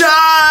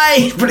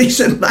 try! But he's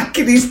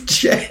knackered his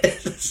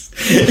chest.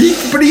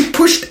 But he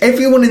pushed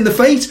everyone in the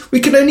face. We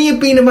could only have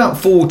been about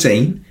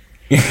 14.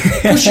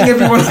 Pushing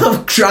everyone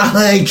up,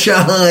 try,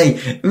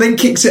 and then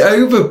kicks it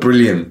over.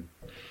 Brilliant.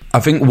 I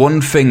think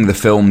one thing the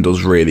film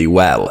does really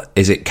well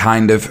is it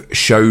kind of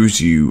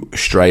shows you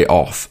straight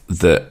off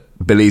that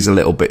Billy's a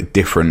little bit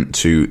different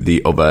to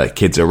the other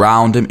kids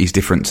around him. He's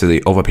different to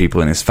the other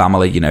people in his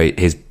family. You know,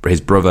 his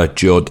brother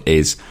Judd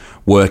is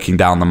working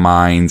down the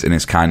mines and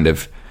is kind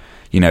of,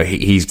 you know,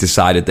 he's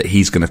decided that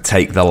he's going to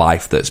take the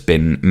life that's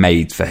been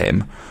made for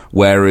him.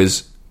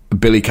 Whereas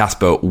Billy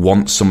Casper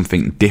wants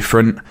something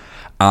different.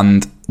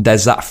 And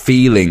there's that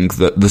feeling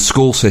that the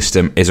school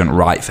system isn't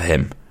right for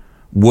him.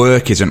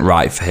 Work isn't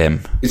right for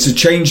him. It's a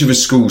change of a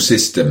school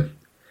system.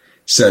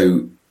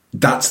 So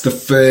that's the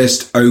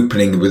first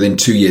opening within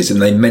 2 years, and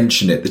they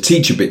mention it. The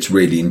teacher bit's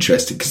really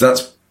interesting because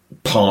that's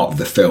part of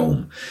the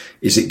film,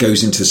 is it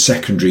goes into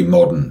secondary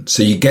modern.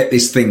 So you get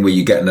this thing where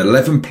you get an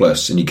 11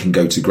 plus and you can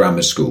go to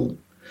grammar school.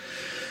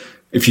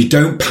 If you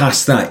don't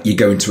pass that, you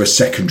go into a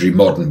secondary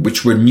modern,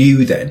 which were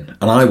new then.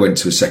 And I went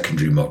to a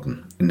secondary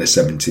modern in the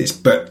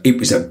 70s, but it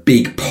was a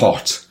big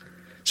pot.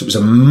 So it was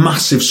a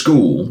massive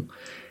school.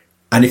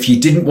 And if you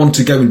didn't want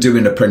to go and do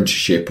an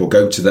apprenticeship or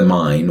go to the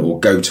mine or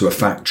go to a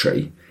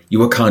factory, you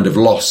were kind of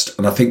lost.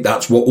 And I think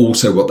that's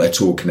what they're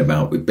talking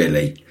about with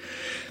Billy,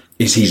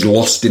 is he's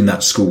lost in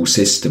that school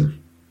system.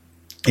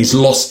 He's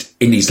lost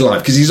in his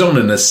life because he's on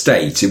an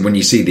estate. And when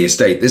you see the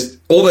estate, there's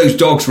all those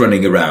dogs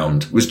running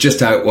around was just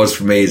how it was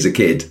for me as a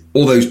kid.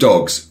 All those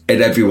dogs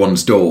at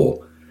everyone's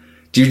door.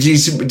 Do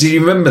you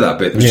remember that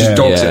bit? There's just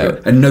dogs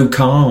everywhere. And no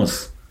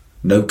cars.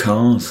 No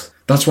cars.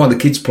 That's why the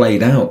kids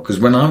played out, because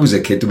when I was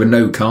a kid, there were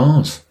no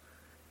cars.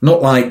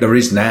 Not like there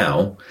is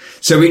now.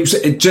 So it's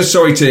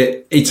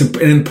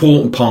an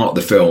important part of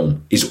the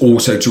film is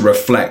also to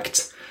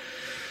reflect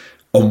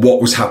on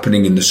what was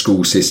happening in the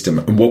school system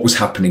and what was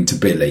happening to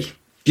Billy.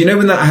 You know,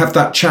 when they have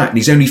that chat, and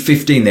he's only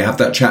 15, they have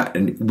that chat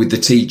with the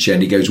teacher,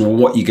 and he goes, well,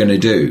 what are you going to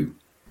do?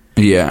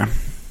 Yeah.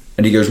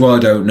 And he goes, well, I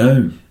don't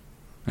know.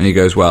 And he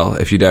goes, well,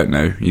 if you don't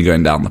know, you're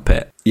going down the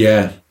pit.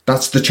 Yeah,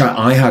 that's the chat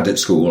I had at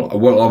school.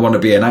 Well, I want to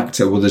be an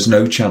actor. Well, there's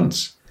no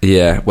chance.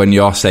 Yeah, when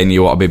you're saying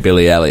you want to be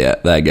Billy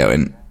Elliot, they're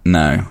going,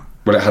 no.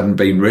 Well, it hadn't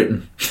been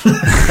written.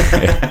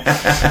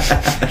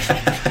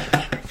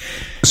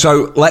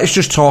 So let's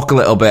just talk a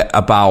little bit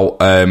about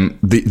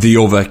the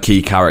other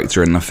key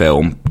character in the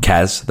film,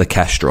 Kes, the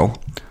Kestrel.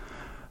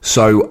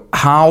 So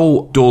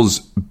how does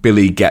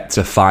Billy get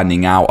to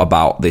finding out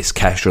about this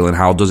Kestrel, and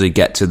how does he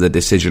get to the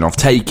decision of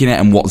taking it,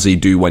 and what does he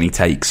do when he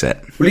takes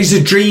it? Well, he's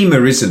a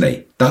dreamer, isn't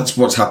he? That's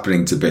what's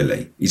happening to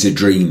Billy. He's a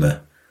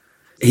dreamer.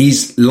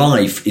 His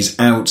life is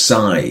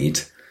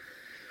outside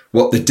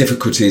what the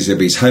difficulties of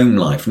his home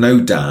life. No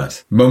dad,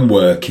 mum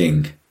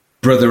working,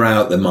 brother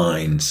out the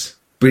mines.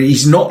 But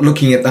he's not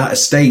looking at that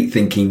estate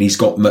thinking he's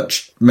got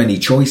many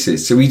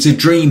choices. So he's a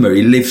dreamer.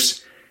 He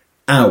lives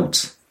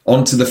out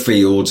onto the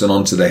fields and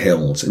onto the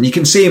hills. And you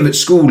can see him at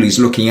school. He's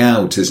looking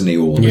out, isn't he,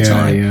 all the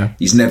time? Yeah.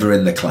 He's never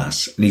in the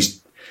class. And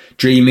he's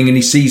dreaming, and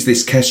he sees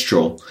this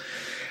Kestrel.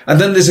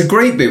 And then there's a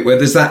great bit where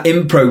there's that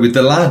impro with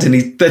the lad,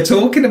 and they're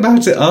talking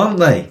about it, aren't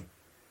they?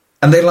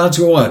 And the lad's,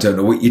 oh, I don't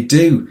know what you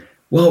do.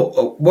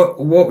 Well, what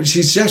would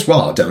she suggest?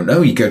 Well, I don't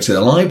know. You go to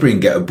the library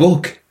and get a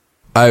book.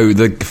 Oh,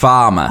 the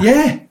farmer.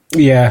 Yeah.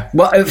 Yeah.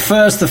 Well, at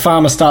first the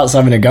farmer starts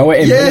having a go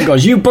at him. Yeah. And he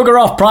goes, you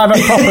bugger off,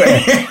 private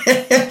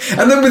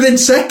property. And then within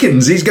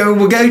seconds, he's going,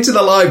 we'll go to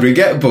the library,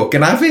 get a book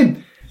and have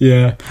him.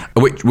 Yeah.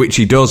 Which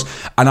he does.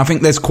 And I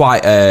think there's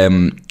quite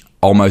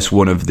almost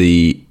one of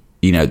the,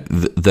 you know,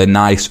 the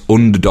nice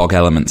underdog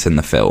elements in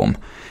the film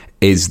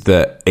is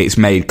that it's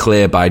made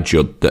clear by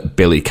Judd that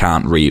Billy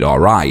can't read or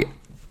write.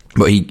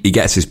 But he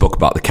gets his book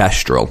about the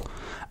Kestrel,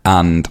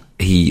 and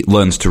he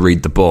learns to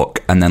read the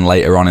book, and then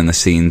later on in the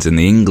scenes in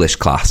the English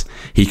class,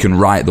 he can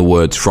write the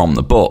words from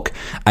the book.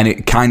 And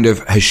it kind of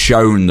has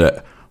shown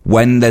that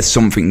when there's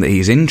something that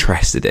he's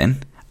interested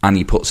in, and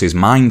he puts his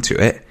mind to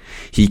it,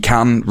 he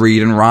can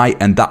read and write,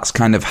 and that's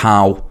kind of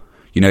how,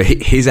 you know,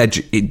 he's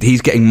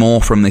getting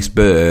more from this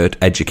bird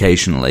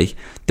educationally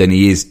than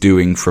he is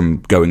doing from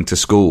going to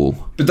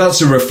school. But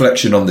that's a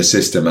reflection on the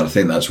system, and I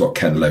think that's what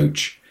Ken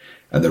Loach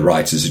and the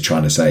writers are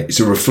trying to say. It's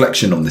a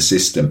reflection on the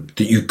system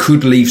that you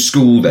could leave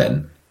school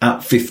then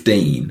at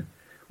 15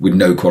 with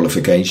no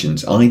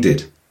qualifications. I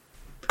did.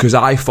 Because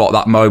I thought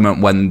that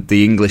moment when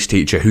the English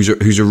teacher, who's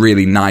a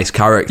really nice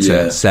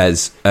character,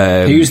 says...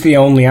 Who's the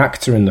only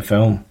actor in the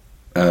film?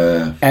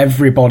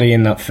 Everybody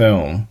in that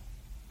film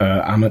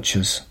are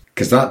amateurs.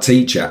 Because that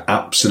teacher,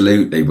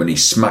 absolutely, when he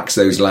smacks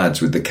those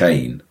lads with the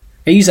cane...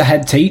 He's a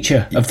head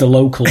teacher of the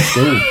local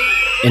school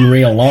in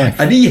real life.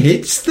 And he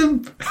hits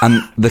them.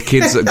 And the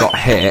kids that got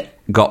hit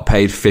got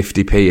paid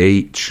 50p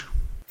each.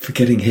 For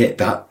getting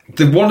hit.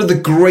 One of the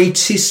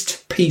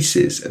greatest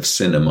pieces of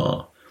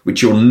cinema,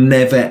 which you'll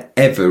never,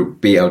 ever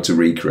be able to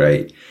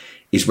recreate,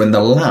 is when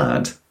the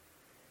lad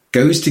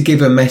goes to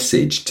give a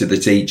message to the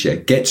teacher,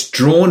 gets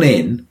drawn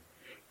in,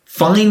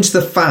 finds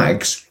the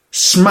fags,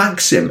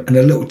 smacks him, and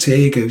a little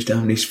tear goes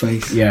down his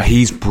face. Yeah,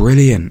 he's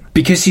brilliant.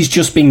 Because he's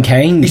just been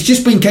caned. He's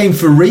just been caned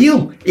for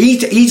real.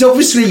 He's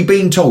obviously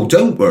been told,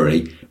 don't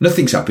worry,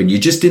 nothing's happened, you're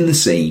just in the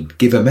scene,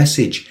 give a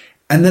message.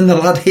 And then the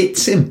lad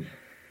hits him.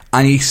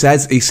 And he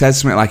says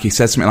something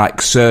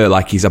like, sir,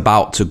 like he's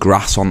about to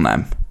grass on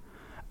them.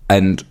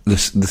 and the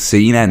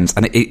scene ends,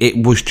 and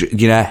it was,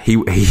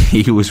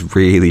 he was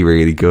really,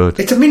 really good.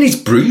 It's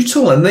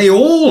brutal, and they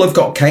all have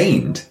got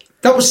caned.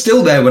 That was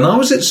still there when I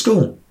was at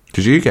school.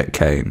 Did you get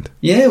caned?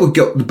 Yeah, we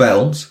got the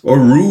bells, or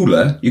a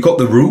ruler. You got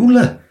the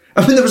ruler.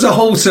 I mean, there was a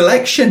whole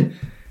selection.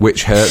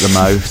 Which hurt the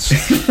most?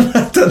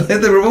 I don't know,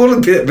 they were all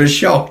a bit of a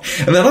shock.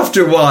 And then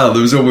after a while,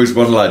 there was always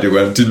one lad who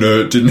went,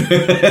 didn't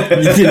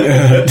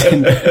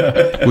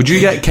hurt. Would you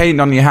get caned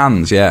on your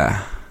hands,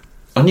 yeah?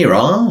 On your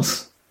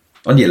arse.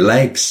 On your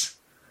legs.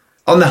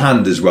 On the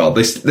hand as well.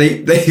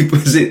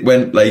 It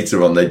went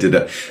later on, they did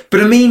it.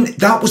 But I mean,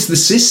 that was the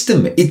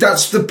system. I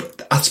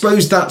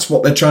suppose that's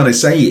what they're trying to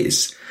say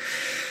is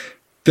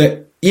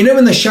that,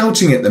 when they're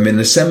shouting at them in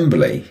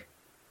assembly,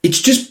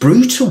 it's just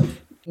brutal.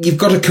 You've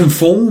got to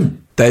conform.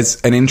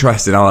 There's an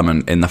interesting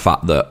element in the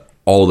fact that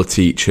all the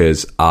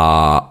teachers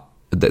are,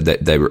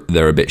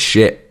 they're a bit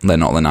shit. They're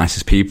not the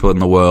nicest people in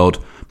the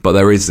world. But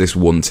there is this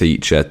one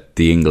teacher,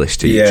 the English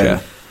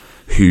teacher,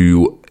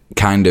 who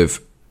kind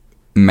of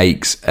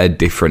makes a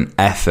different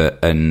effort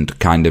and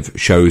kind of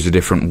shows a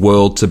different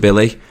world to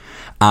Billy.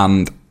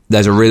 And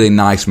there's a really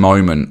nice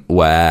moment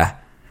where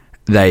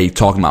they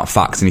talking about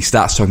facts, and he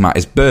starts talking about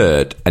his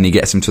bird, and he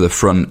gets him to the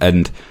front,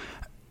 and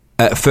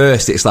at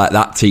first, it's like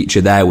that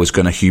teacher there was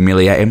going to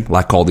humiliate him,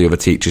 like all the other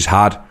teachers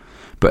had.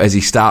 But as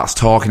he starts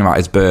talking about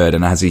his bird,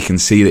 and as he can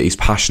see that he's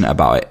passionate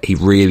about it, he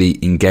really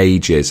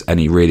engages and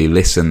he really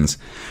listens,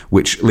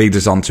 which leads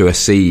us on to a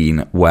scene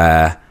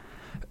where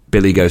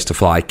Billy goes to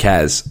fly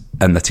Kes,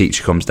 and the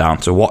teacher comes down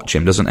to watch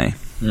him, doesn't he?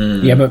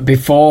 Mm. Yeah, but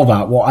before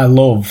that, what I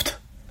loved,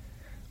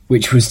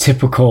 which was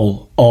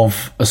typical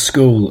of a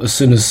school, as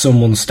soon as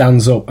someone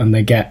stands up and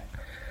they get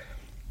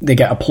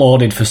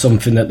applauded for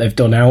something that they've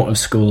done out of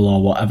school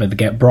or whatever, they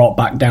get brought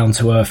back down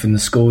to earth in the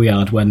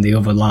schoolyard when the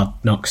other lad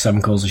knocks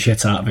 7 calls of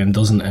shit out of him,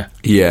 doesn't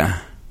he?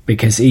 Yeah.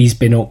 Because he's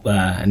been up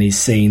there and he's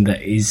seen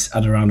that he's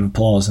had a round of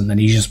applause, and then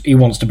he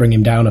wants to bring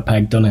him down a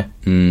peg, doesn't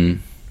he? Mm.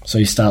 So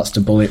he starts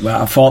to bully.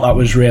 Well, I thought that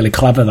was really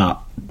clever, that.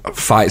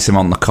 Fights him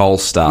on the coal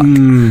stack.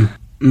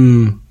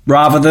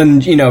 Rather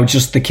than,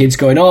 just the kids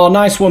going, oh,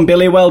 nice one,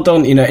 Billy, well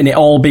done, and it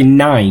all be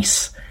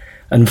nice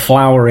and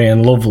flowery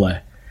and lovely.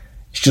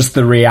 It's just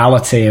the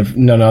reality of,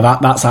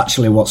 that's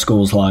actually what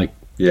school's like.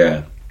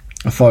 Yeah.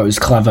 I thought it was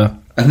clever.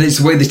 And it's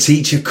the way the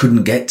teacher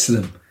couldn't get to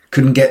them,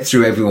 couldn't get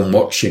through everyone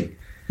watching.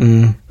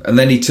 Mm. And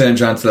then he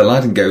turns around to the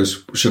lad and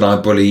goes, should I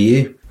bully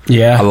you?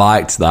 Yeah. I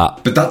liked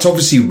that. But that's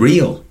obviously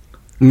real.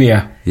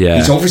 Yeah. Yeah.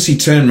 He's obviously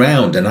turned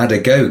round and had a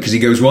go, because he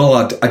goes, well,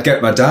 I'd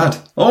get my dad.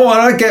 Oh,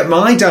 I'd get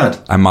my dad.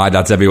 And my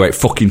dad's heavyweight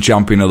fucking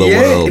champion of the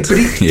world.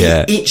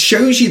 But it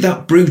shows you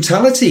that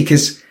brutality,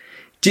 because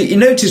do you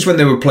notice when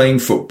they were playing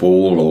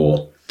football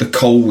or the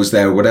coal was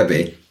there or whatever,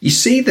 you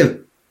see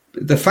the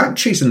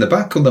factories in the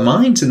back or the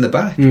mines in the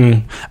back.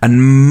 Mm.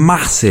 And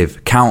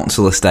massive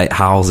council estate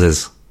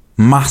houses.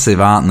 Massive,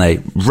 aren't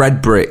they?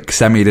 Red brick,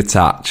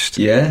 semi-detached.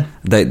 Yeah.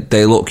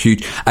 They look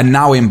huge. And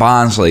now in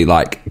Barnsley,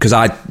 because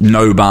I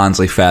know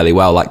Barnsley fairly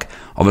well,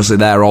 obviously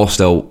they're all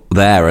still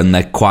there, and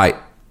they're quite,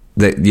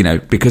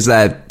 because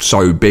they're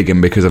so big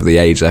and because of the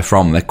age they're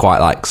from, they're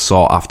quite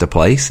sought after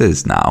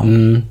places now.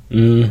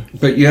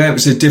 But yeah, it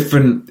was a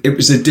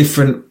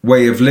different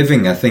way of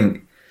living. I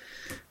think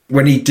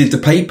when he did the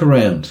paper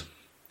round,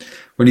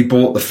 when he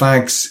bought the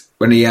fags,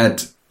 when he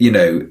had,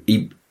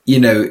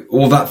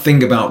 all that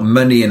thing about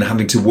money and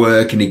having to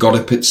work, and he got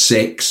up at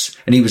 6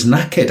 and he was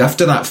knackered.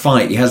 After that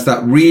fight, he has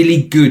that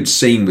really good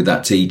scene with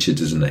that teacher,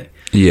 doesn't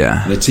he?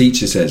 Yeah. And the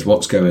teacher says,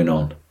 what's going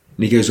on?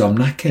 And he goes, I'm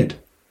knackered.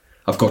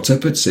 I've got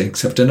up at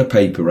 6, I've done a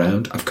paper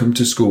round, I've come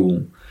to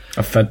school.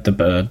 I fed the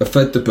bird.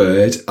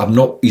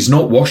 He's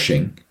not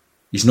washing.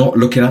 He's not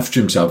looking after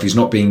himself. He's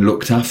not being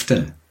looked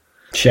after.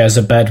 Shares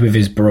a bed with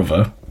his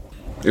brother.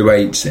 Who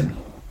hates him.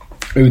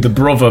 Who, the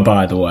brother,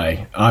 by the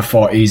way, I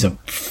thought he's a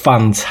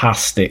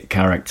fantastic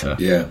character.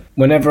 Yeah.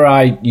 Whenever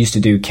I used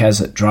to do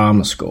Kes at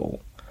drama school,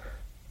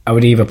 I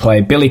would either play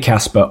Billy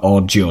Casper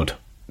or Judd,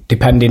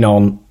 depending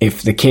on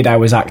if the kid I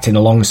was acting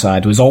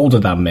alongside was older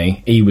than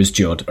me, he was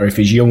Judd, or if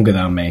he's younger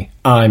than me,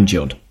 I'm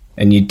Judd.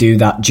 And you do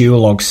that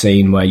duologue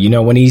scene where,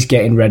 when he's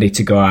getting ready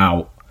to go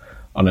out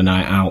on a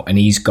night out, and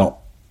he's got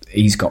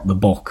the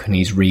book and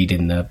he's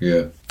reading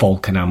the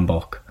Falkenham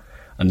book,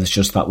 and there's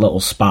just that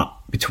little spat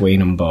between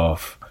them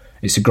both.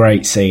 It's a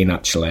great scene,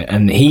 actually.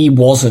 And he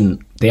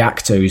wasn't, the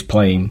actor who's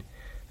playing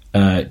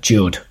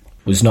Judd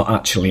was not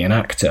actually an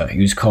actor. He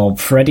was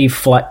called Freddie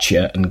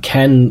Fletcher, and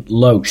Ken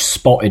Loach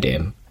spotted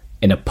him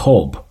in a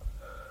pub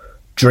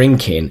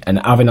drinking and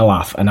having a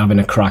laugh and having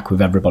a crack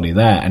with everybody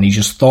there, and he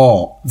just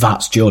thought,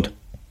 that's Judd.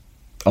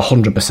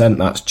 100%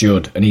 that's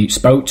Judd. And he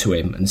spoke to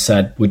him and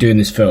said, we're doing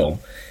this film.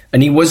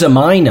 And he was a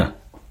miner.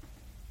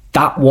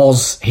 That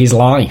was his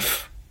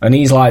life. And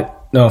he's like,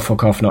 no,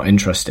 fuck off, not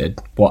interested,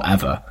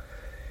 whatever.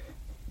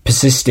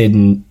 Persisted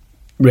and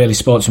really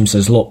spoke to him,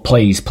 says, look,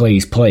 please,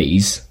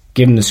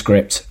 give him the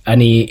script.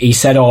 And he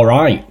said, all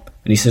right.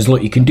 And he says,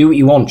 look, you can do what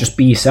you want, just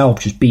be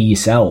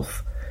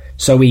yourself.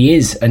 So he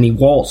is, and he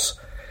was.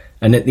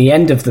 And at the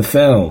end of the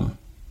film,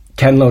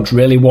 Ken Loach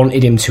really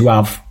wanted him to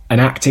have an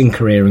acting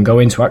career and go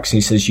into acting.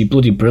 He says, you're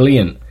bloody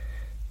brilliant.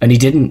 And he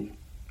didn't.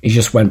 He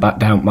just went back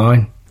down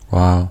mine.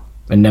 Wow.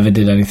 And never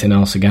did anything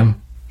else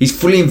again. He's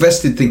fully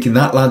invested, thinking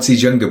that lad's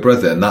his younger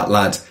brother, and that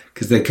lad,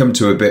 because they come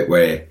to a bit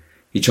where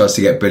he tries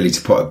to get Billy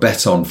to put a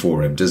bet on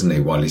for him, doesn't he,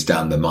 while he's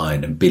down the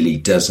mine, and Billy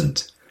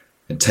doesn't,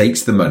 and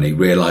takes the money,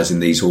 realising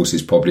these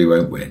horses probably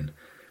won't win,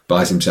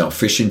 buys himself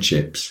fish and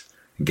chips,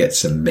 and gets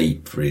some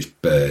meat for his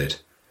bird,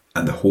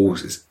 and the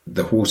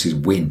horses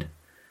win.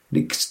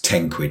 It's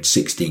 10 quid,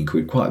 16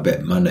 quid, quite a bit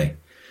of money.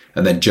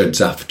 And then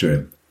Judd's after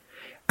him.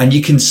 And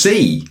you can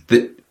see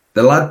that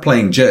the lad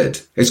playing Judd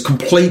has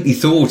completely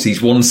thought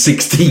he's won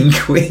 16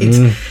 quid.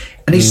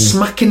 And he's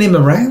smacking him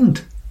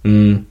around.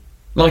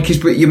 Like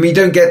you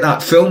don't get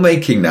that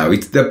filmmaking now.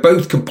 They're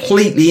both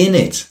completely in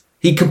it.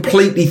 He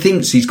completely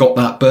thinks he's got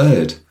that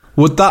bird.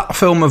 Would that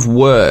film have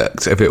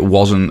worked if it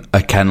wasn't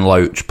a Ken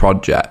Loach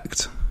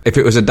project? If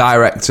it was a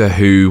director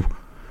who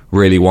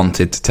really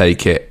wanted to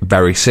take it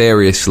very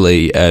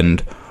seriously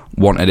and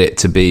wanted it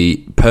to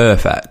be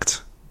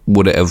perfect,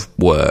 would it have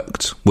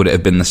worked? Would it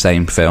have been the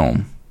same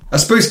film? I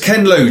suppose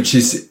Ken Loach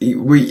is a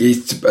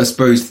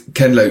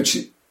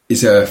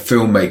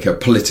filmmaker,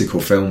 political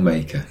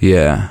filmmaker.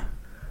 Yeah.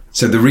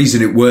 So the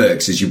reason it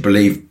works is you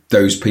believe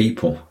those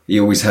people. He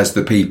always has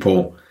the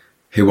people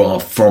who are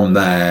from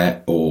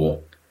there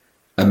or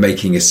are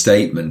making a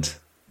statement.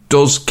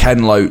 Does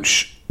Ken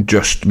Loach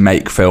just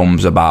make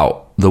films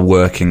about the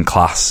working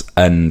class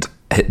and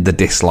the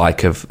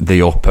dislike of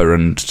the upper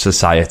and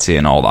society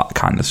and all that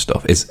kind of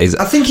stuff? I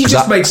think he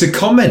just makes a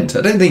comment.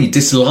 I don't think he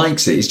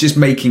dislikes it. He's just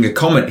making a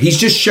comment. He's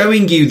just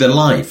showing you the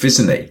life,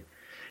 isn't he?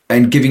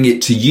 And giving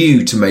it to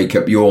you to make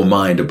up your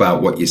mind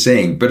about what you're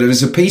seeing. But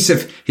as a piece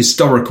of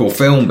historical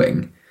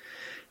filming,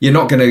 you're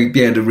not going to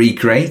be able to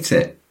recreate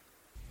it.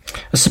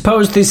 I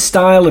suppose this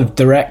style of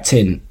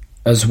directing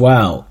as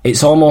well,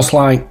 it's almost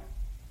like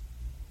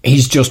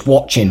he's just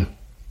watching.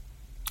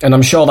 And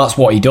I'm sure that's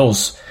what he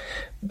does.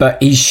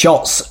 But his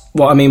shots,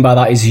 what I mean by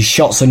that is his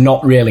shots are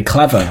not really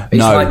clever.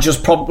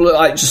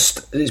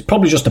 It's it's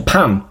probably just a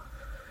pan.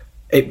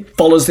 It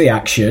follows the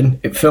action,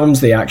 it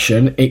films the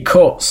action, it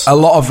cuts. A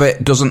lot of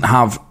it doesn't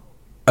have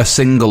a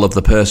single of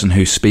the person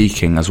who's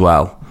speaking as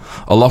well.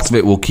 A lot of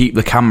it will keep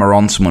the camera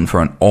on someone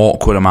for an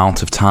awkward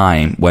amount of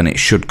time when it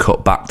should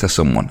cut back to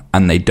someone.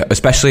 And they do,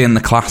 especially in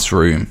the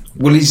classroom.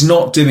 Well, he's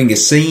not doing a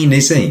scene,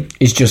 is he?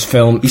 He's just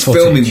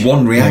filming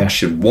one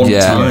reaction, one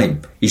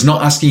time. He's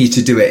not asking you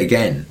to do it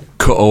again.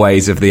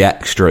 Cutaways of the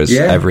extras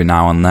every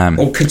now and then.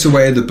 Or cut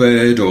away of the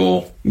bird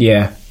or...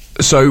 Yeah.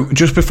 So,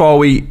 just before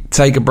we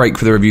take a break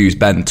for the reviews,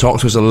 Ben,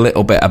 talk to us a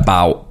little bit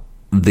about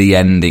the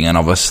ending and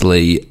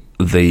obviously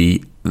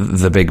the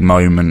big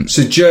moment.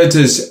 So Judd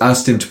has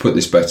asked him to put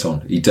this bet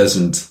on. He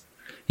doesn't.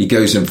 He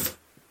goes and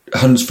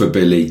hunts for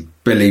Billy.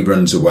 Billy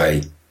runs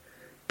away.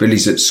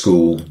 Billy's at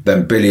school.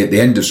 Then Billy, at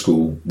the end of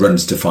school,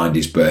 runs to find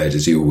his bird,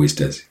 as he always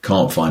does.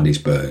 Can't find his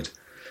bird.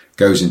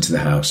 Goes into the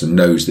house and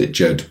knows that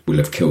Judd will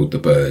have killed the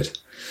bird.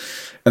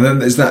 And then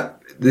there's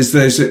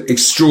this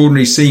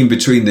extraordinary scene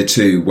between the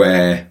two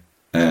where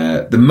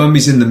the mum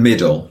is in the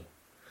middle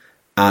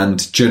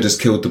and Judd has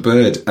killed the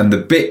bird. And the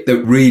bit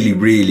that really,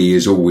 really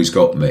has always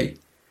got me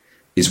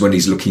is when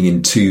he's looking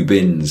in two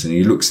bins and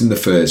he looks in the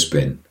first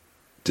bin,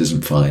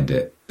 doesn't find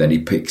it. Then he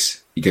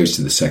goes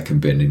to the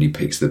second bin and he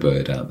picks the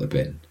bird out of the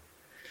bin.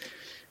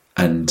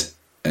 And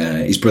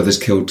his brother's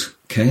killed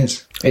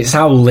Kes. It's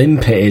how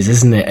limp it is,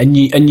 isn't it?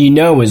 And you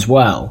know as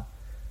well,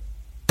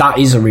 that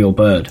is a real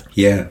bird.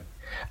 Yeah.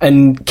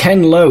 And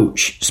Ken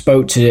Loach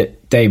spoke to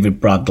David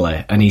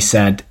Bradley and he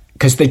said,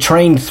 because they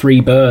trained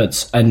 3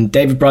 birds and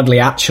David Bradley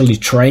actually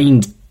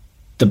trained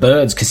the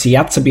birds because he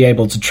had to be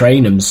able to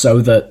train them so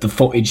that the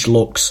footage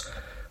looks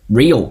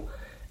real.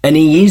 And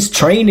he is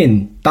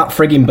training that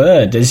frigging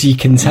bird, as you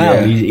can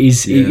tell.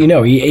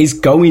 Yeah. He is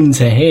going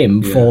to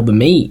him for the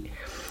meat.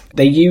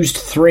 They used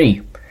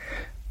 3.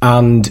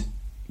 And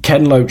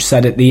Ken Loach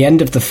said at the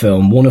end of the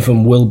film, one of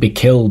them will be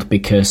killed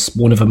because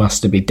one of them has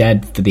to be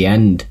dead for the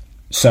end.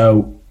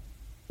 So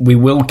we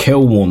will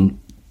kill one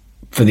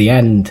for the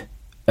end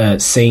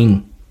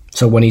scene.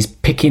 So when he's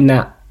picking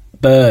that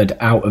bird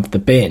out of the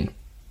bin,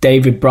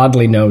 David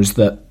Bradley knows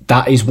that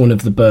is one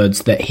of the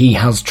birds that he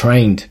has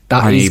trained.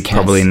 And he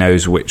probably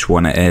knows which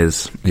one it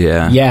is.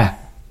 Yeah. Yeah.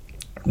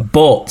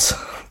 But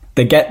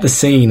they get the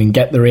scene and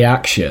get the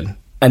reaction.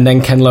 And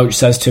then Ken Loach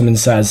says to him and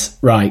says,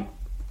 right,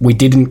 we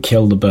didn't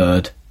kill the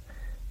bird.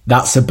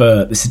 That's a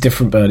bird. It's a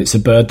different bird. It's a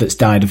bird that's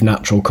died of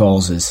natural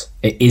causes.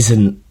 It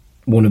isn't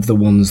one of the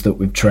ones that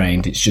we've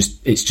trained. It's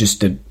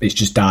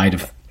just died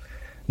of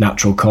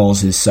natural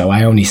causes. So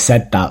I only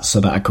said that so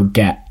that I could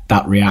get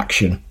that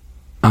reaction.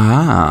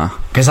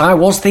 Ah. Because I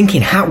was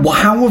thinking, how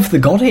have they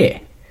got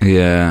it?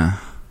 Yeah.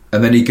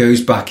 And then he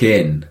goes back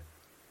in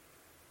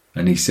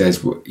and he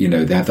says,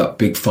 they have that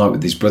big fight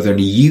with his brother and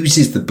he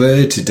uses the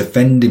bird to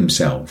defend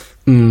himself.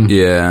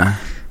 Yeah.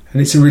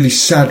 And it's a really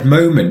sad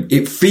moment.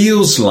 It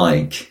feels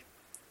like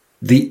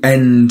the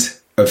end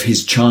of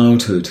his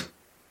childhood.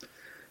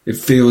 It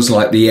feels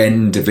like the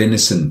end of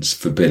innocence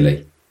for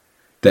Billy.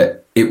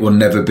 That it will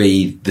never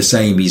be the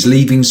same. He's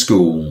leaving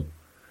school.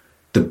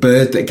 The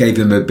bird that gave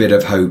him a bit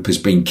of hope has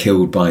been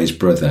killed by his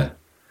brother.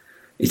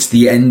 It's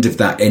the end of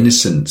that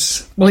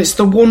innocence. Well, it's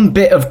the one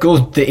bit of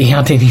good that he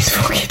had in his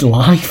fucking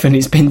life, and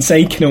it's been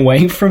taken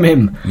away from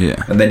him.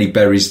 Yeah. And then he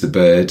buries the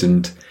bird,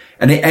 and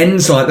it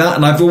ends like that,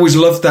 and I've always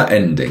loved that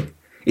ending.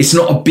 It's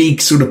not a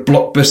big sort of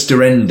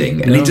blockbuster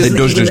ending. And it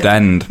does just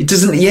end. It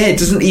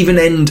doesn't even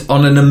end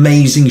on an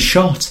amazing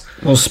shot.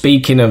 Well,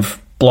 speaking of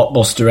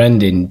blockbuster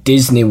ending,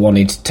 Disney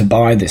wanted to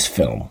buy this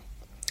film,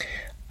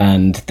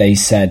 and they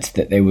said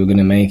that they were going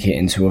to make it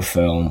into a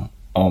film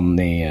on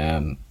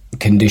the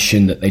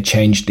condition that they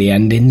changed the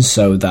ending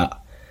so that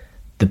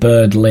the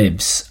bird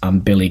lives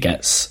and Billy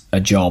gets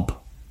a job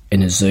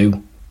in a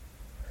zoo.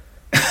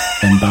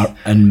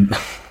 and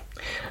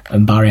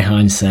Barry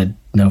Hines said,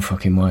 no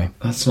fucking way.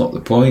 That's not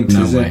the point,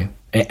 no is way.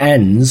 It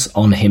ends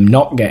on him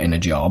not getting a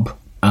job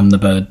and the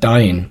bird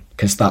dying,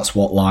 because that's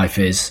what life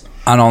is.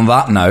 And on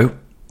that note,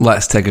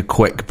 let's take a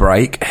quick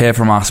break, hear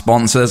from our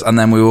sponsors, and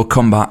then we will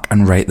come back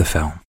and rate the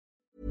film.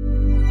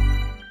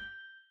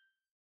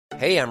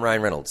 Hey, I'm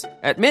Ryan Reynolds.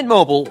 At Mint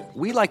Mobile,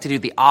 we like to do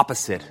the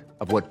opposite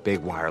of what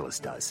Big Wireless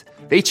does.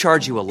 They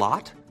charge you a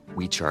lot,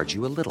 we charge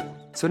you a little.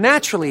 So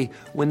naturally,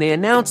 when they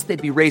announced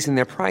they'd be raising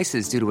their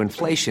prices due to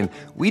inflation,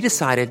 we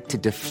decided to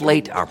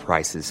deflate our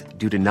prices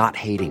due to not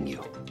hating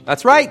you.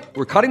 That's right.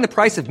 We're cutting the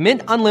price of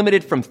Mint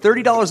Unlimited from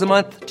 $30 a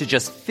month to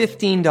just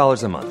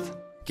 $15 a month.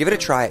 Give it a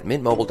try at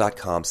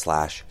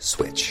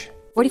mintmobile.com/switch.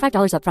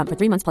 $45 up front for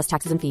 3 months plus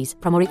taxes and fees.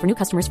 Promo rate for new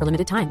customers for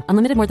limited time.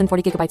 Unlimited more than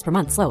 40 gigabytes per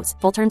month slows.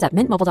 Full terms at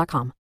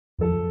mintmobile.com.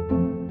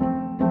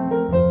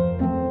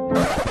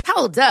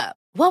 Hold up.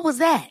 What was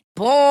that?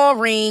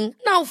 Boring.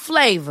 No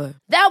flavor.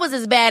 That was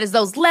as bad as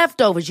those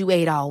leftovers you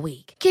ate all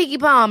week. Keke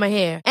Palmer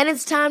here. And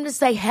it's time to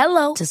say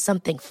hello to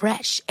something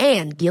fresh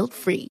and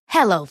guilt-free.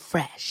 Hello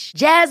Fresh.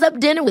 Jazz up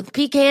dinner with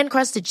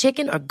pecan-crusted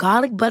chicken or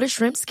garlic butter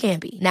shrimp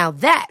scampi. Now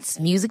that's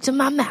music to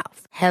my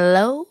mouth.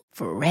 Hello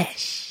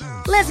Fresh.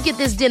 Let's get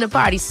this dinner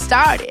party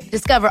started.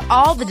 Discover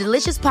all the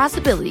delicious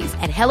possibilities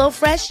at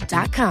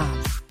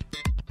HelloFresh.com.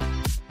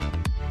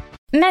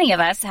 Many of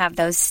us have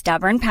those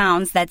stubborn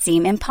pounds that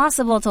seem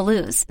impossible to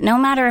lose, no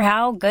matter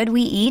how good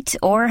we eat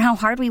or how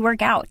hard we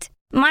work out.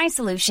 My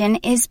solution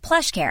is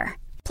PlushCare.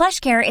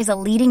 PlushCare is a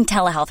leading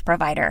telehealth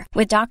provider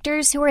with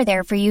doctors who are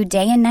there for you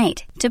day and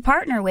night to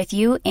partner with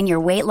you in your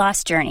weight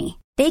loss journey.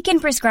 They can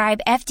prescribe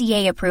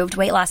FDA-approved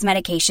weight loss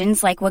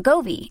medications like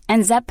Wegovy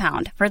and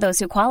Zepbound for those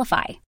who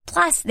qualify.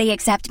 Plus, they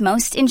accept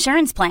most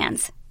insurance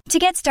plans. To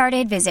get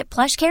started, visit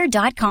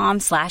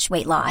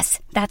plushcare.com/weightloss.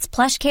 That's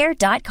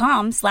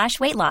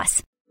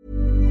plushcare.com/weightloss.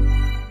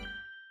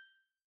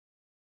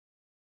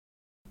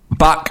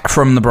 Back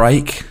from the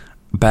break.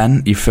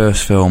 Ben, your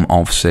first film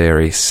of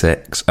Series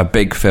 6. A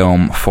big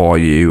film for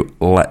you.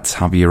 Let's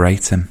have your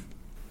rating.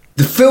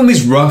 The film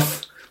is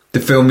rough.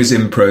 The film is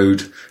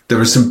impro'd. There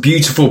are some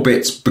beautiful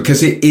bits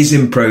because it is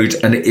impro'd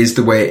and it is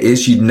the way it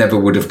is. You never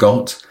would have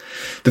got.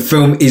 The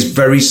film is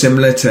very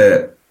similar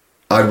to,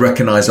 I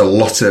recognise a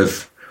lot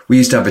of, we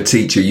used to have a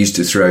teacher who used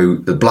to throw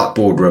the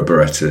blackboard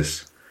rubber at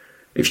us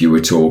if you were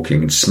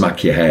talking and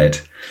smack your head.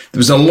 There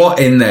was a lot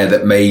in there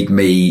that made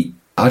me,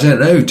 I don't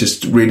know,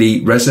 just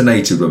really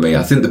resonated with me.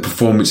 I think the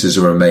performances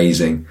are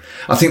amazing.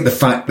 I think the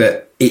fact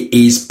that it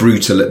is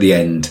brutal at the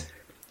end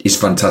is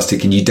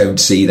fantastic and you don't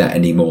see that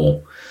anymore.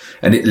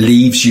 And it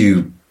leaves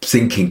you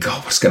thinking,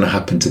 God, what's going to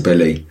happen to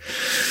Billy?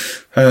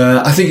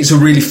 I think it's a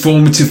really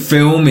formative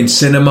film in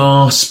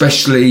cinema,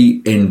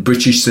 especially in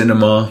British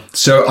cinema.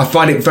 So I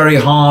find it very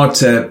hard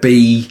to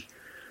be,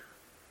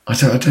 I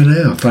don't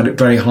know, I find it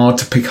very hard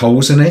to pick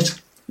holes in it.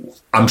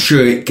 I'm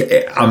sure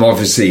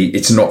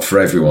it's not for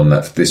everyone,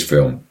 this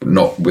film,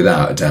 not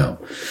without a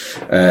doubt.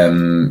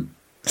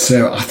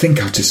 So I think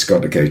I've just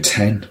got to go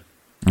 10.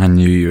 I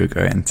knew you were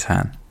going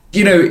 10.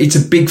 You know, it's a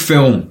big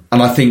film,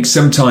 and I think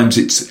sometimes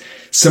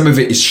some of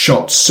it is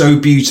shot so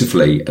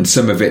beautifully and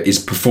some of it is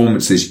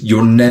performances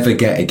you'll never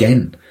get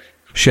again.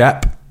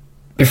 Shep?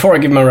 Before I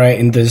give my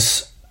rating,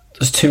 there's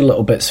two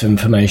little bits of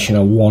information I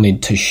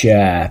wanted to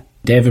share.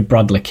 David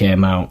Bradley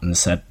came out and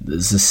said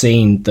there's a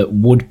scene that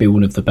would be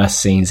one of the best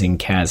scenes in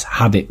Kes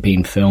had it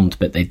been filmed,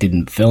 but they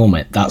didn't film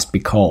it. That's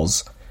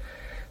because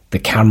the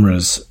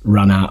cameras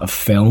ran out of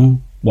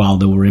film while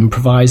they were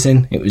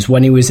improvising. It was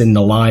when he was in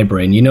the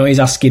library, and he's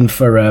asking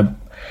for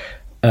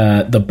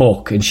the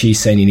book, and she's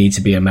saying you need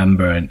to be a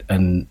member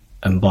and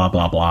blah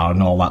blah blah,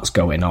 and all that's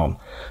going on.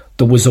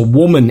 There was a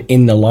woman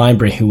in the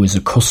library who was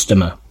a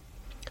customer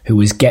who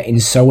was getting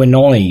so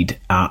annoyed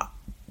at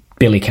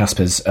Billy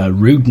Casper's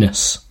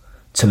rudeness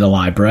to the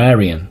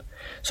librarian,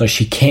 so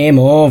she came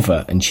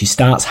over and she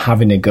starts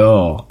having a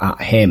go at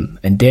him,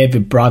 and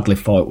David Bradley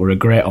thought it were a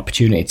great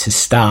opportunity to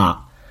start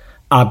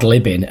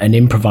ad-libbing and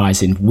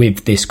improvising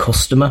with this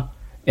customer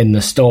in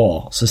the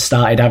store. So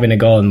started having a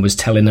go and was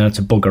telling her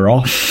to bugger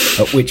off,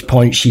 at which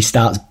point she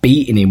starts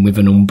beating him with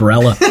an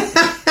umbrella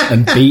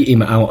and beat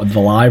him out of the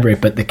library,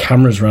 but the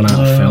cameras ran out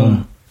of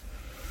film.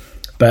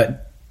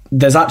 But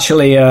there's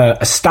actually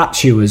a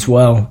statue as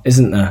well,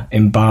 isn't there,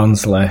 in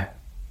Barnsley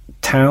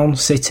town,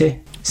 city?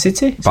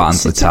 City?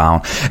 Barnsley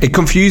Town. It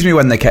confused me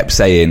when they kept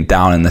saying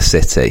down in the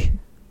city.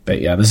 But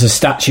yeah, there's a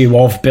statue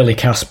of Billy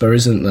Casper,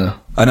 isn't there?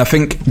 And I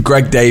think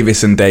Greg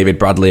Davis and David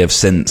Bradley have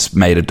since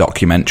made a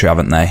documentary,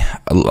 haven't they?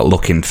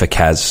 Looking for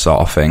Kes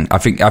sort of thing. I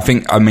think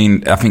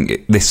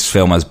this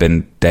film has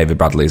been David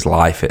Bradley's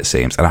life, it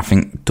seems. And I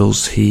think,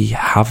 does he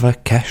have a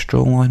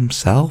Kestrel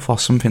himself or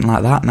something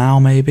like that now,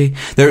 maybe?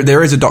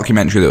 There is a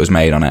documentary that was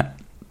made on it.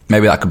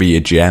 Maybe that could be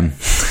your gem.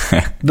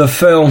 The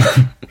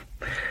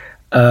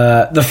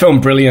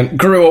film, brilliant.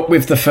 Grew up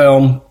with the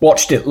film,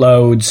 watched it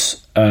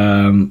loads,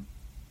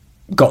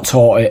 got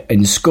taught it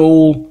in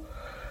school.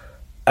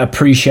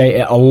 Appreciate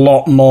it a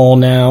lot more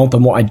now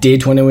than what I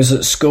did when I was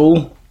at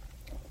school.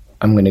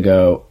 I'm going to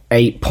go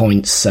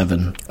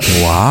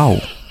 8.7. Wow.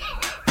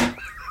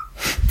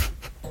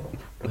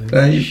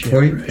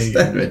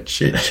 8.7.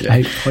 Shit.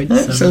 8.7.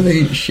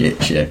 Absolute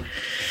shit.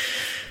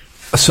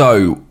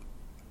 So,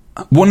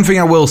 one thing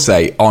I will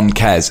say on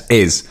Kes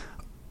is,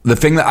 the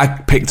thing that I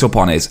picked up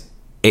on is,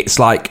 it's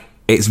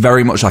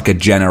very much like a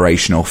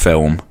generational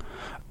film.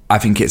 I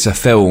think it's a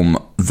film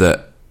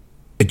that,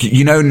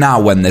 you know,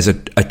 now when there's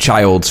a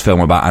child's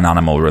film about an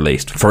animal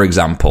released, for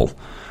example,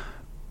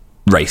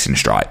 Racing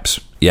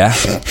Stripes, yeah?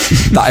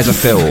 That is a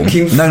film.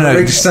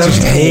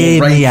 Just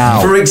hear me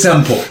out. For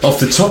example, off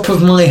the top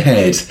of my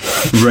head,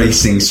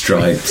 Racing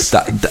Stripes.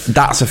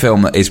 That's a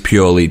film that is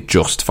purely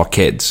just for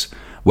kids,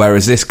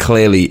 whereas this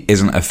clearly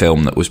isn't a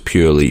film that was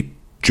purely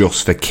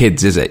just for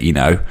kids, is it? You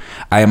know,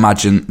 I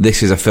imagine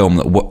this is a film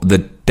that the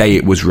day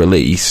it was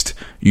released,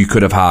 you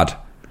could have had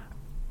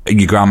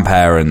your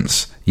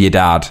grandparents, your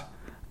dad,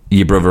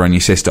 your brother and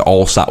your sister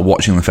all sat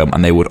watching the film,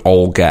 and they would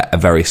all get a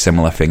very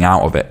similar thing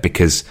out of it,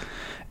 because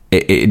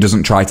it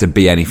doesn't try to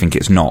be anything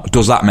it's not.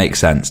 Does that make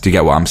sense? Do you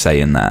get what I'm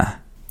saying there?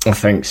 I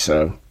think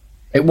so.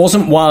 It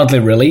wasn't widely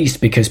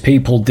released because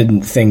people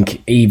didn't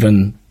think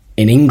even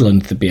in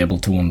England they'd be able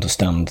to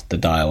understand the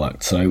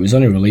dialect, so it was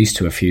only released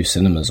to a few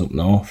cinemas up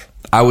north.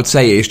 I would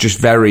say it's just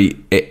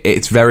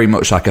it's very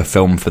much like a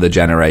film for the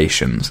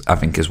generations, I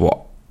think is what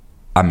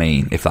I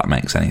mean, if that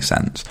makes any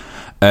sense.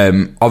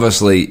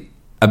 Obviously,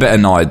 a bit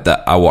annoyed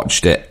that I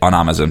watched it on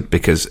Amazon,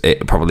 because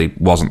it probably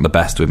wasn't the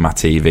best with my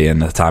TV,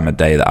 and the time of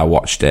day that I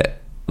watched it,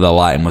 the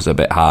lighting was a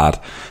bit hard.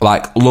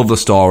 Like, love the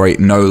story,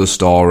 know the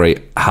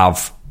story,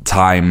 have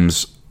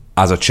times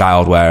as a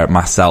child where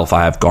myself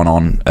I have gone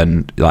on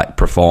and like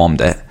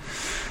performed it.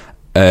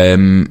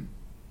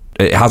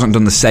 It hasn't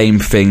done the same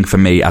thing for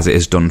me as it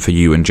has done for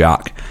you and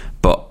Jack,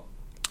 but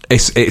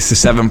it's a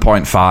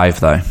 7.5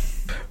 though.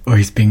 Oh,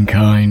 he's been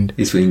kind.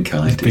 He's been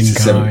kind.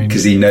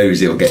 Because he knows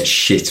he'll get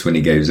shit when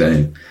he goes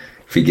home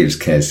if he gives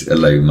Kes a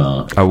low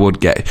mark. I would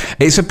get...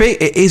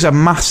 It is a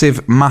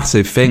massive,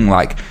 massive thing.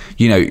 Like,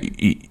 you know,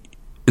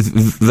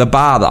 the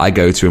bar that I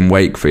go to in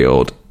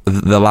Wakefield,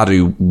 the lad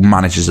who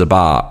manages the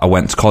bar, I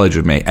went to college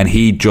with me, and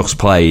he just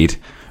played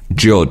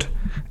Judd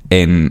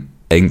in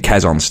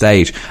Kes on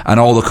stage, and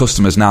all the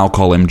customers now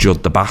call him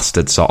Judd the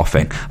Bastard, sort of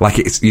thing. Like,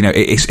 it's, you know,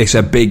 it is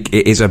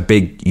a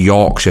big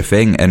Yorkshire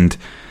thing, and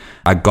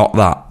I got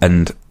that,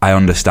 and I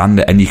understand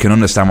it, and you can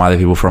understand why the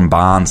people from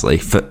Barnsley,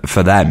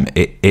 for them,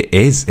 it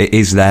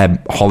is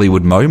their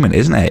Hollywood moment,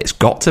 isn't it? It's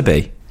got to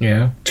be.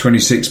 Yeah.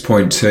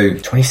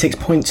 26.2.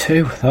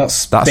 26.2.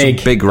 That's big.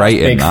 A big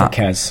rating. That's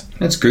big for Kes.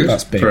 That's good.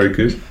 That's big. Very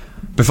good.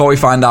 Before we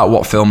find out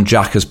what film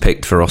Jack has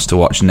picked for us to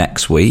watch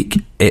next week,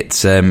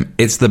 it's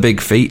the big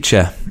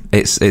feature.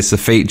 It's the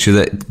feature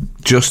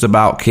that just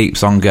about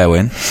keeps on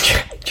going.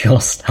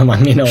 I'm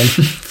hanging on.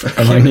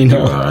 I'm hanging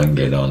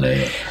on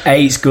here.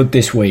 It's good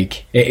this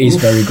week. It is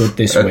very good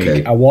this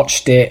week. I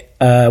watched it.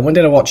 When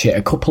did I watch it?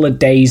 A couple of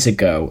days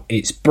ago.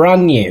 It's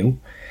brand new.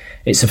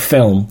 It's a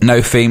film. No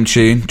theme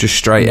tune, just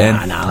straight in.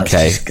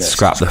 Okay,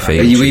 scrap the theme.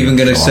 Are you even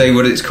going to say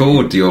what it's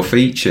called, your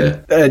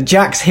feature?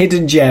 Jack's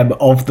hidden gem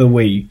of the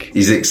week.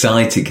 He's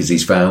excited because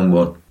he's found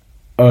one.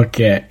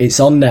 Okay, it's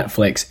on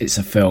Netflix. It's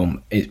a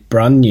film. It's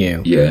brand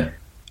new. Yeah.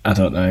 I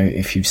don't know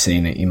if you've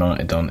seen it. You might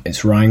have done.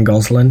 It's Ryan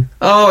Gosling.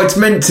 Oh, it's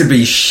meant to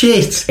be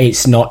shit.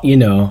 It's not, you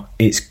know.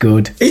 It's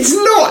good. It's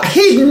not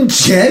hidden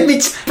gem.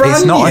 It's brand new.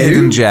 It's not a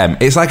hidden gem.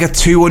 It's like a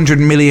 £200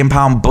 million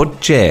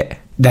budget.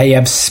 They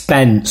have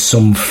spent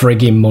some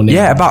frigging money.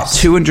 Yeah, about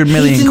 200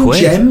 million hidden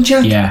quid. Gem,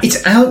 Jack? Yeah.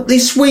 It's out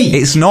this week.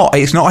 It's not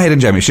a hidden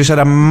gem. It's just had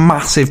a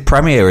massive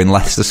premiere in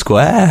Leicester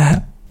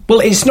Square.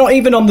 Well, it's not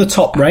even on the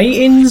top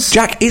ratings.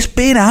 Jack, it's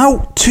been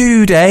out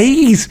 2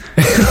 days.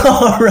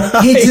 All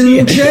right.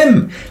 Hidden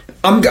gem.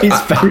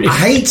 I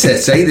hate to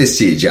say this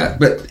to you, Jack,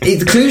 but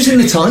the clue's in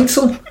the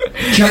title.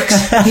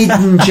 Jack's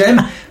hidden gem.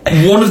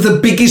 One of the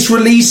biggest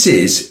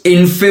releases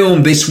in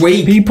film this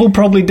week. People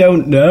probably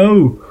don't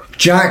know.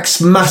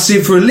 Jack's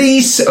massive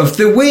release of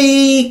the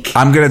week.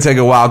 I'm going to take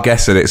a wild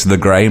guess that it's The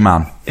Grey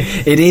Man.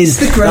 It is.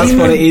 The Grey Man. That's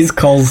what it is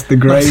called, The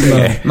Grey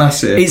Man.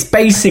 Massive. It's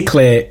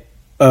basically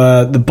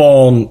the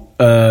Bourne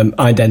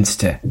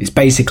identity. It's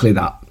basically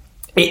that.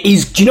 It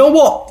is. Do you know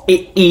what?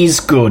 It is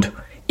good.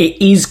 It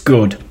is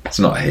good. It's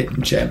not a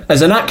hidden gem.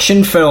 As an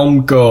action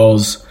film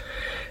goes,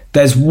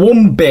 there's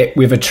one bit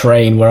with a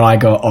train where I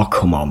go, oh,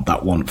 come on,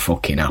 that won't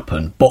fucking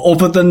happen. But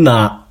other than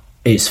that,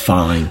 It's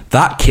fine.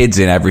 That kid's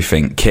in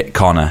everything. Kit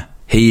Connor.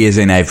 He is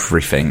in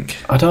everything.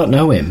 I don't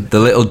know him. The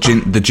little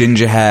the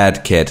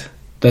ginger-haired kid.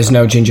 There's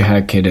no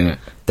ginger-haired kid in it.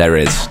 There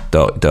is.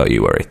 Don't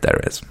you worry. There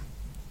is.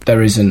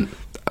 There isn't.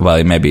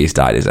 Well, maybe he's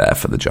dyed his hair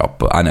for the job,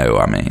 but I know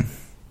what I mean.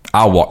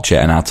 I'll watch it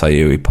and I'll tell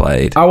you who he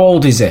played. How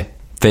old is he?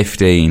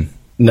 15.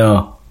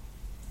 No.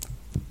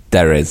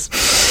 There is.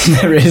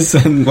 There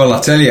isn't. Well,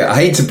 I tell you, I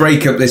hate to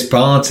break up this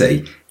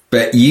party,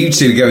 but you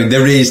two going,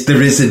 there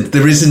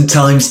isn't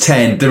times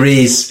 10, there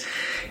is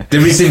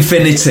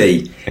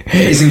infinity. It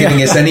isn't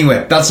getting us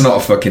anywhere. That's not a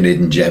fucking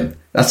hidden gem.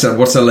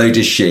 What's a load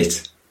of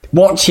shit.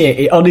 Watch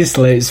it.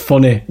 Honestly, it's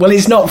funny. Well,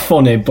 it's not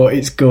funny, but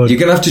it's good. You're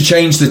going to have to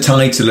change the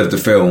title of the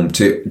film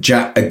to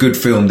Jack, a good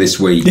film this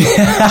week.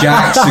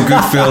 Jack's a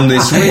good film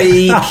this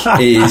week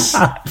is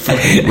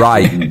fucking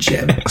right. Hidden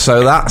gem.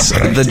 So that's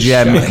the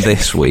gem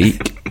this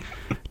week.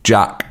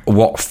 Jack,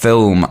 what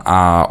film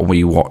are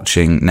we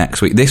watching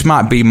next week? This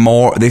might be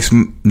more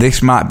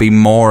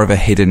of a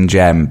hidden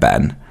gem,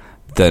 Ben,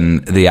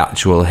 than the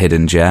actual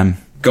hidden gem.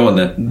 Go on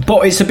then.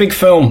 But it's a big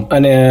film,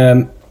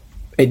 and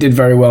it did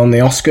very well in the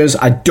Oscars.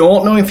 I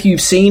don't know if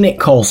you've seen it,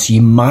 Coles.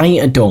 You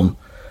might have done,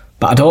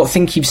 but I don't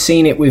think you've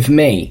seen it with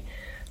me.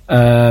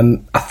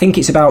 I think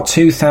it's about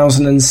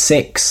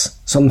 2006,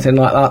 something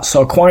like that,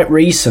 so quite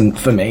recent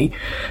for me.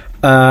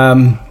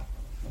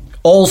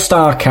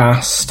 All-star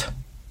cast,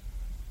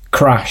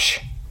 Crash.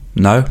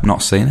 No,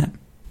 not seen it.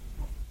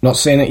 Not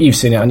seen it? You've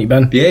seen it, haven't you,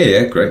 Ben?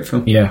 Yeah, great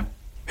film. Yeah.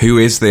 Who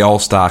is the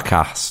all-star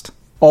cast?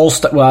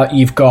 Well,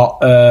 you've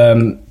got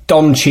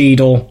Don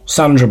Cheadle,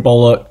 Sandra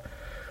Bullock,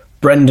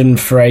 Brendan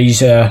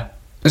Fraser.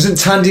 Isn't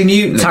Tandy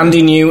Newton?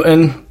 Tandy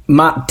Newton,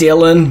 Matt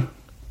Dillon.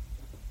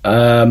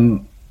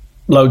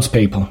 Loads of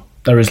people.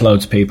 There is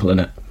loads of people in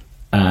it.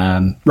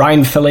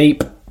 Ryan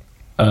Philippe,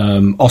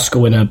 Oscar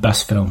winner,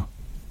 best film.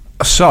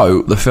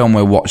 So, the film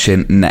we're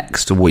watching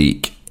next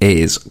week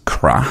is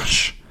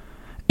Crash.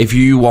 If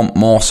you want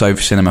more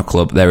Sofa Cinema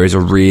Club, there is a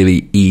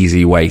really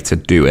easy way to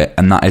do it,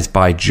 and that is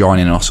by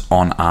joining us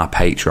on our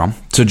Patreon.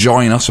 To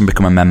join us and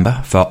become a member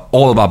for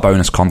all of our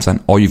bonus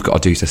content, all you've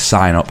got to do to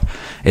sign up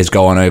is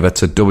go on over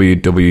to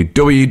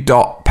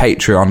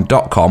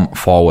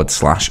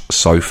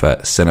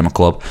www.patreon.com/Sofa Cinema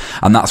Club,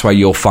 and that's where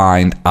you'll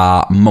find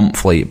our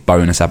monthly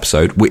bonus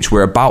episode, which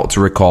we're about to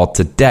record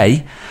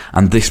today,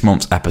 and this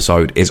month's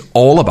episode is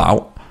all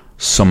about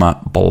summer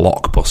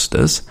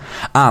blockbusters.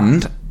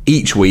 And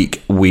each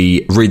week,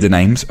 we read the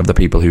names of the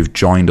people who've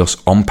joined us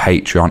on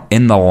Patreon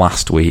in the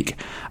last week,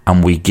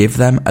 and we give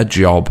them a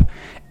job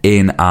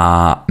in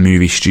our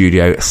movie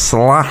studio /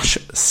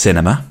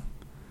 cinema.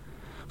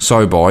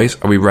 So, boys,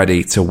 are we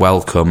ready to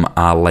welcome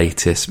our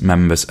latest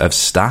members of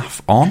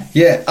staff on?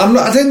 Yeah,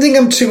 I don't think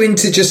I'm too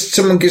into just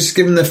someone just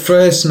giving their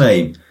first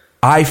name.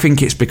 I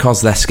think it's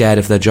because they're scared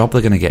of their job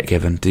they're going to get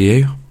given. Do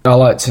you? I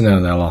like to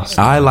know their last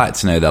name. I like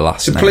to know their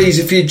last name. So please,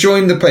 if you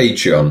join the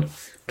Patreon,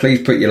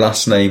 please put your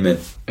last name in.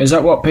 Is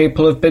that what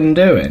people have been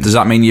doing? Does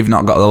that mean you've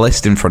not got the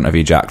list in front of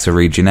you, Jack, to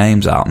read your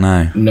names out?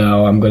 No.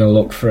 No, I'm going to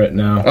look for it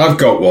now. I've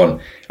got one.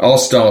 I'll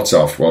start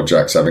off while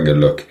Jack's having a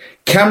look.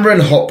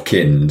 Cameron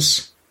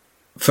Hopkins,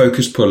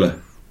 focus puller.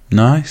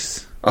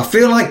 Nice. I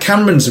feel like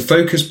Cameron's a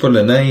focus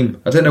puller name.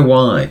 I don't know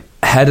why.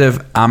 Head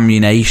of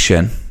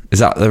ammunition. Is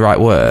that the right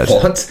word?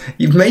 What?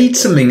 You've made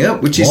something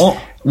up, which is... What?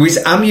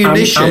 With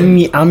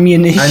ammunition.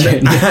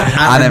 Ammunition.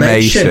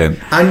 Animation.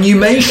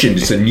 Animation.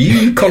 It's a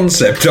new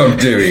concept I'm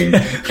doing.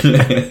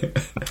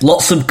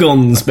 Lots of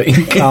guns, but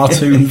in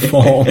cartoon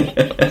form.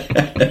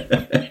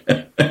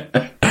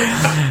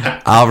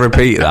 I'll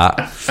repeat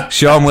that.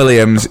 Sean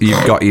Williams,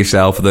 you've got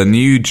yourself the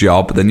new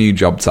job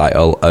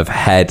title of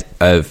Head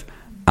of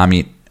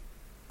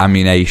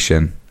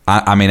Ammunition.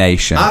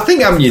 I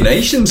think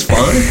ammunition's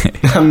fine.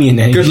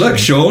 Ammunition. Good luck,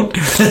 Sean.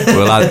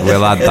 We'll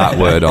add that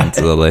word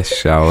onto the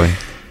list, shall we?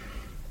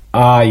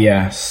 Ah,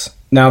 yes.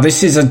 Now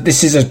this is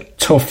a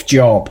tough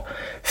job.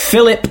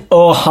 Philip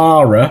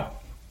O'Hara,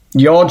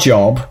 your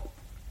job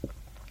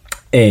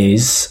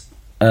is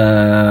you're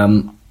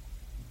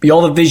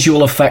the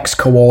visual effects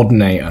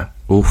coordinator.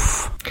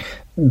 Oof.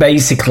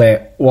 Basically,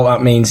 what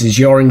that means is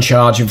you're in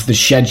charge of the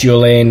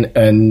scheduling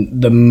and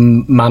the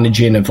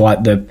managing of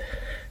like the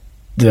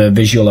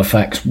visual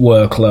effects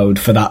workload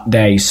for that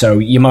day. So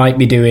you might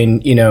be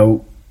doing,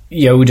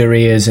 Yoda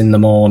ears in the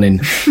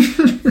morning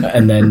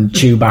and then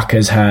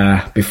Chewbacca's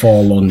hair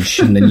before lunch,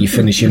 and then you're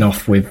finishing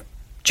off with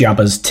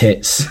Jabba's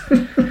tits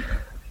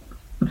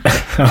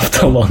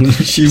after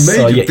lunch.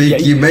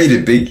 You made a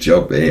big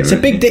job here. It's a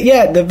big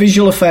the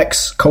visual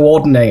effects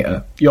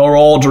coordinator. You're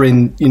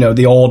ordering,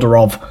 the order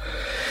of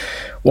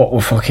what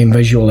we're fucking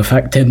visual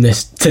effecting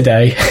this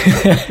today.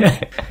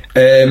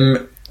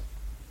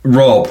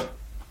 Rob.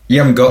 You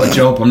haven't got a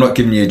job. I'm not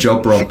giving you a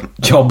job, Rob.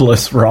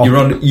 Jobless Rob. You're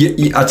on.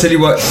 I tell you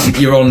what.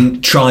 You're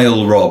on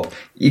trial, Rob.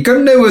 You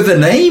got no other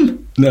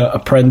name. No,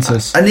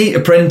 apprentice. I need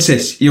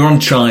apprentice. You're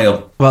on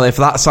trial. Well, if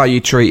that's how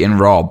you're treating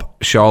Rob,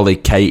 surely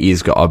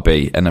Katie's got to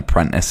be an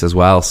apprentice as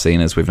well,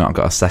 seeing as we've not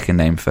got a second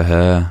name for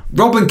her.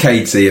 Rob and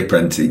Katie,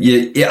 apprentice.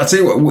 Yeah, I'll tell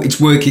you what,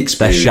 it's work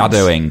experience.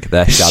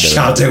 They're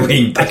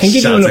shadowing. I can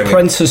give you an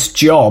apprentice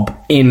job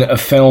in a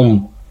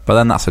film. But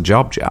then that's a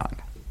job,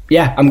 Jack.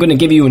 Yeah, I'm going to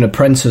give you an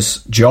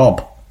apprentice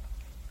job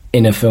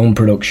in a film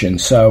production.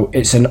 So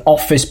it's an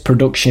office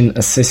production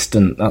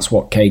assistant. That's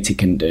what Katie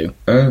can do.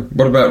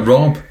 What about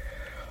Rob?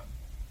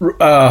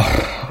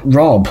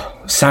 Rob,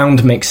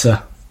 sound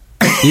mixer.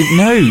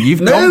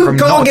 You've gone from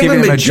not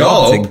giving him a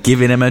job to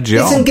giving him a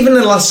job. He isn't given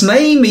a last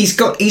name. He's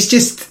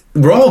just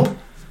Rob.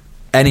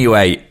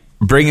 Anyway,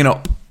 bringing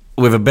up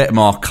with a bit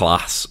more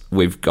class,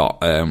 we've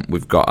got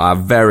our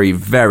very,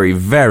 very,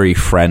 very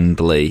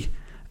friendly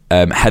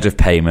head of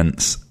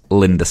payments,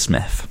 Linda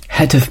Smith.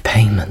 Head of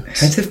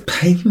payments.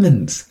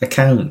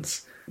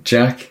 Accounts.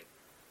 Jack.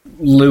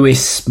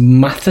 Lewis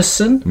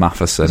Matheson.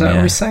 Matheson. Is that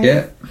what we say?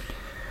 Yeah.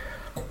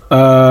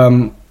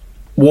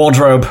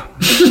 Wardrobe.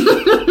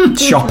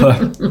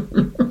 Shopper.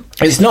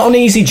 It's not an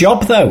easy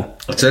job, though.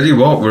 I'll tell you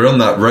what, we're on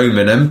that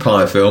Roman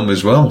Empire film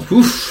as well.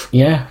 Oof.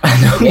 Yeah,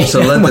 I know. What's a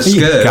leather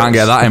skirt? Can't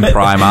get that in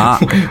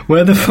Primark.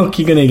 Where the fuck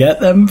are you going to get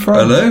them from?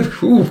 I know.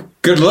 Ooh,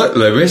 good luck,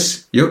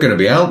 Lewis. You're going to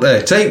be out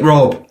there. Take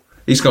Rob.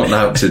 He's got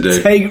now to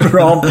do. Take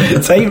Rob,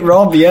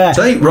 yeah.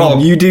 Take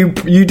Rob. You do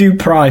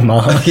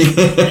Primark.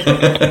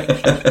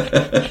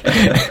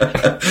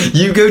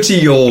 You go to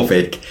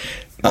Jorvik.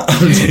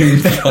 I'm doing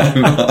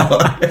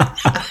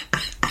Primark.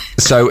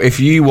 So if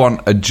you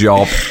want a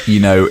job, you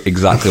know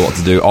exactly what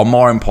to do. Or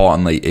more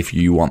importantly, if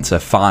you want to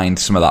find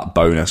some of that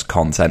bonus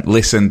content,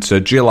 listen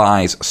to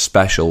July's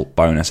special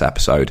bonus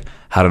episode.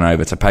 Head on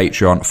over to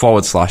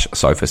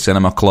Patreon/Sofa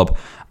Cinema Club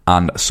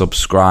and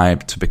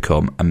subscribe to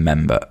become a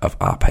member of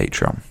our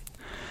Patreon.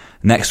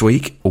 Next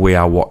week, we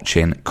are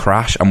watching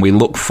Crash, and we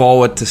look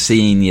forward to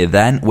seeing you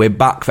then. We're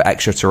back for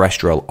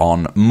Extraterrestrial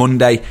on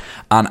Monday,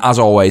 and as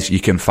always, you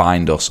can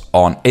find us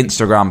on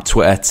Instagram,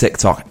 Twitter,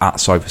 TikTok,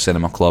 @Sofa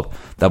Cinema Club.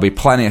 There'll be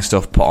plenty of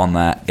stuff put on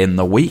there in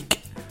the week.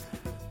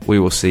 We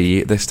will see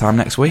you this time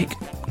next week.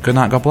 Good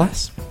night, God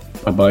bless.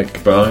 Bye-bye.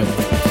 Bye.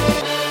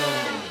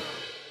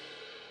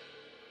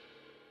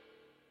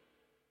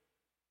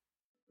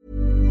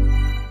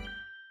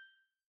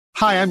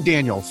 Hi, I'm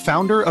Daniel,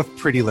 founder of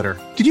Pretty Litter.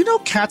 Did you know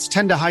cats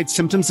tend to hide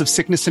symptoms of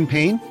sickness and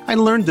pain? I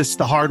learned this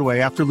the hard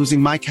way after losing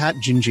my cat,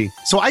 Gingy.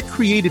 So I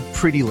created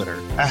Pretty Litter,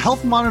 a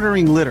health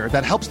monitoring litter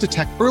that helps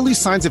detect early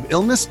signs of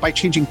illness by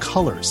changing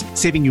colors,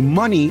 saving you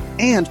money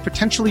and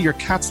potentially your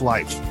cat's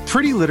life.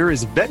 Pretty Litter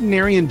is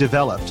veterinarian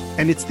developed,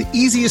 and it's the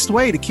easiest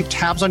way to keep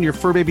tabs on your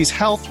fur baby's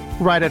health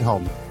right at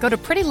home. Go to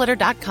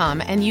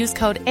prettylitter.com and use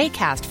code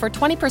ACAST for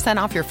 20%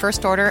 off your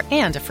first order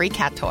and a free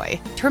cat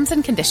toy. Terms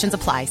and conditions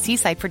apply. See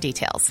site for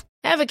details.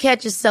 Ever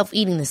catch yourself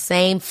eating the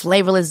same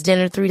flavorless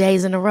dinner 3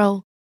 days in a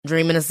row?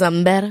 Dreaming of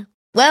something better?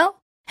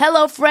 Well,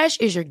 HelloFresh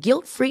is your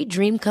guilt-free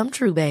dream come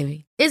true,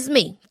 baby. It's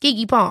me,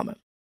 Keke Palmer.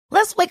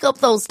 Let's wake up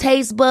those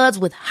taste buds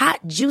with hot,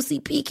 juicy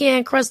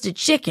pecan-crusted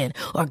chicken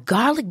or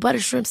garlic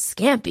butter shrimp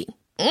scampi.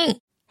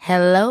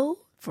 Hello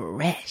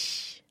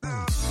Fresh.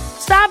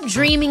 Stop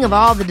dreaming of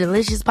all the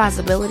delicious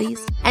possibilities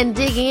and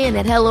dig in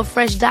at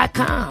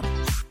HelloFresh.com.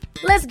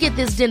 Let's get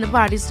this dinner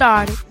party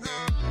started.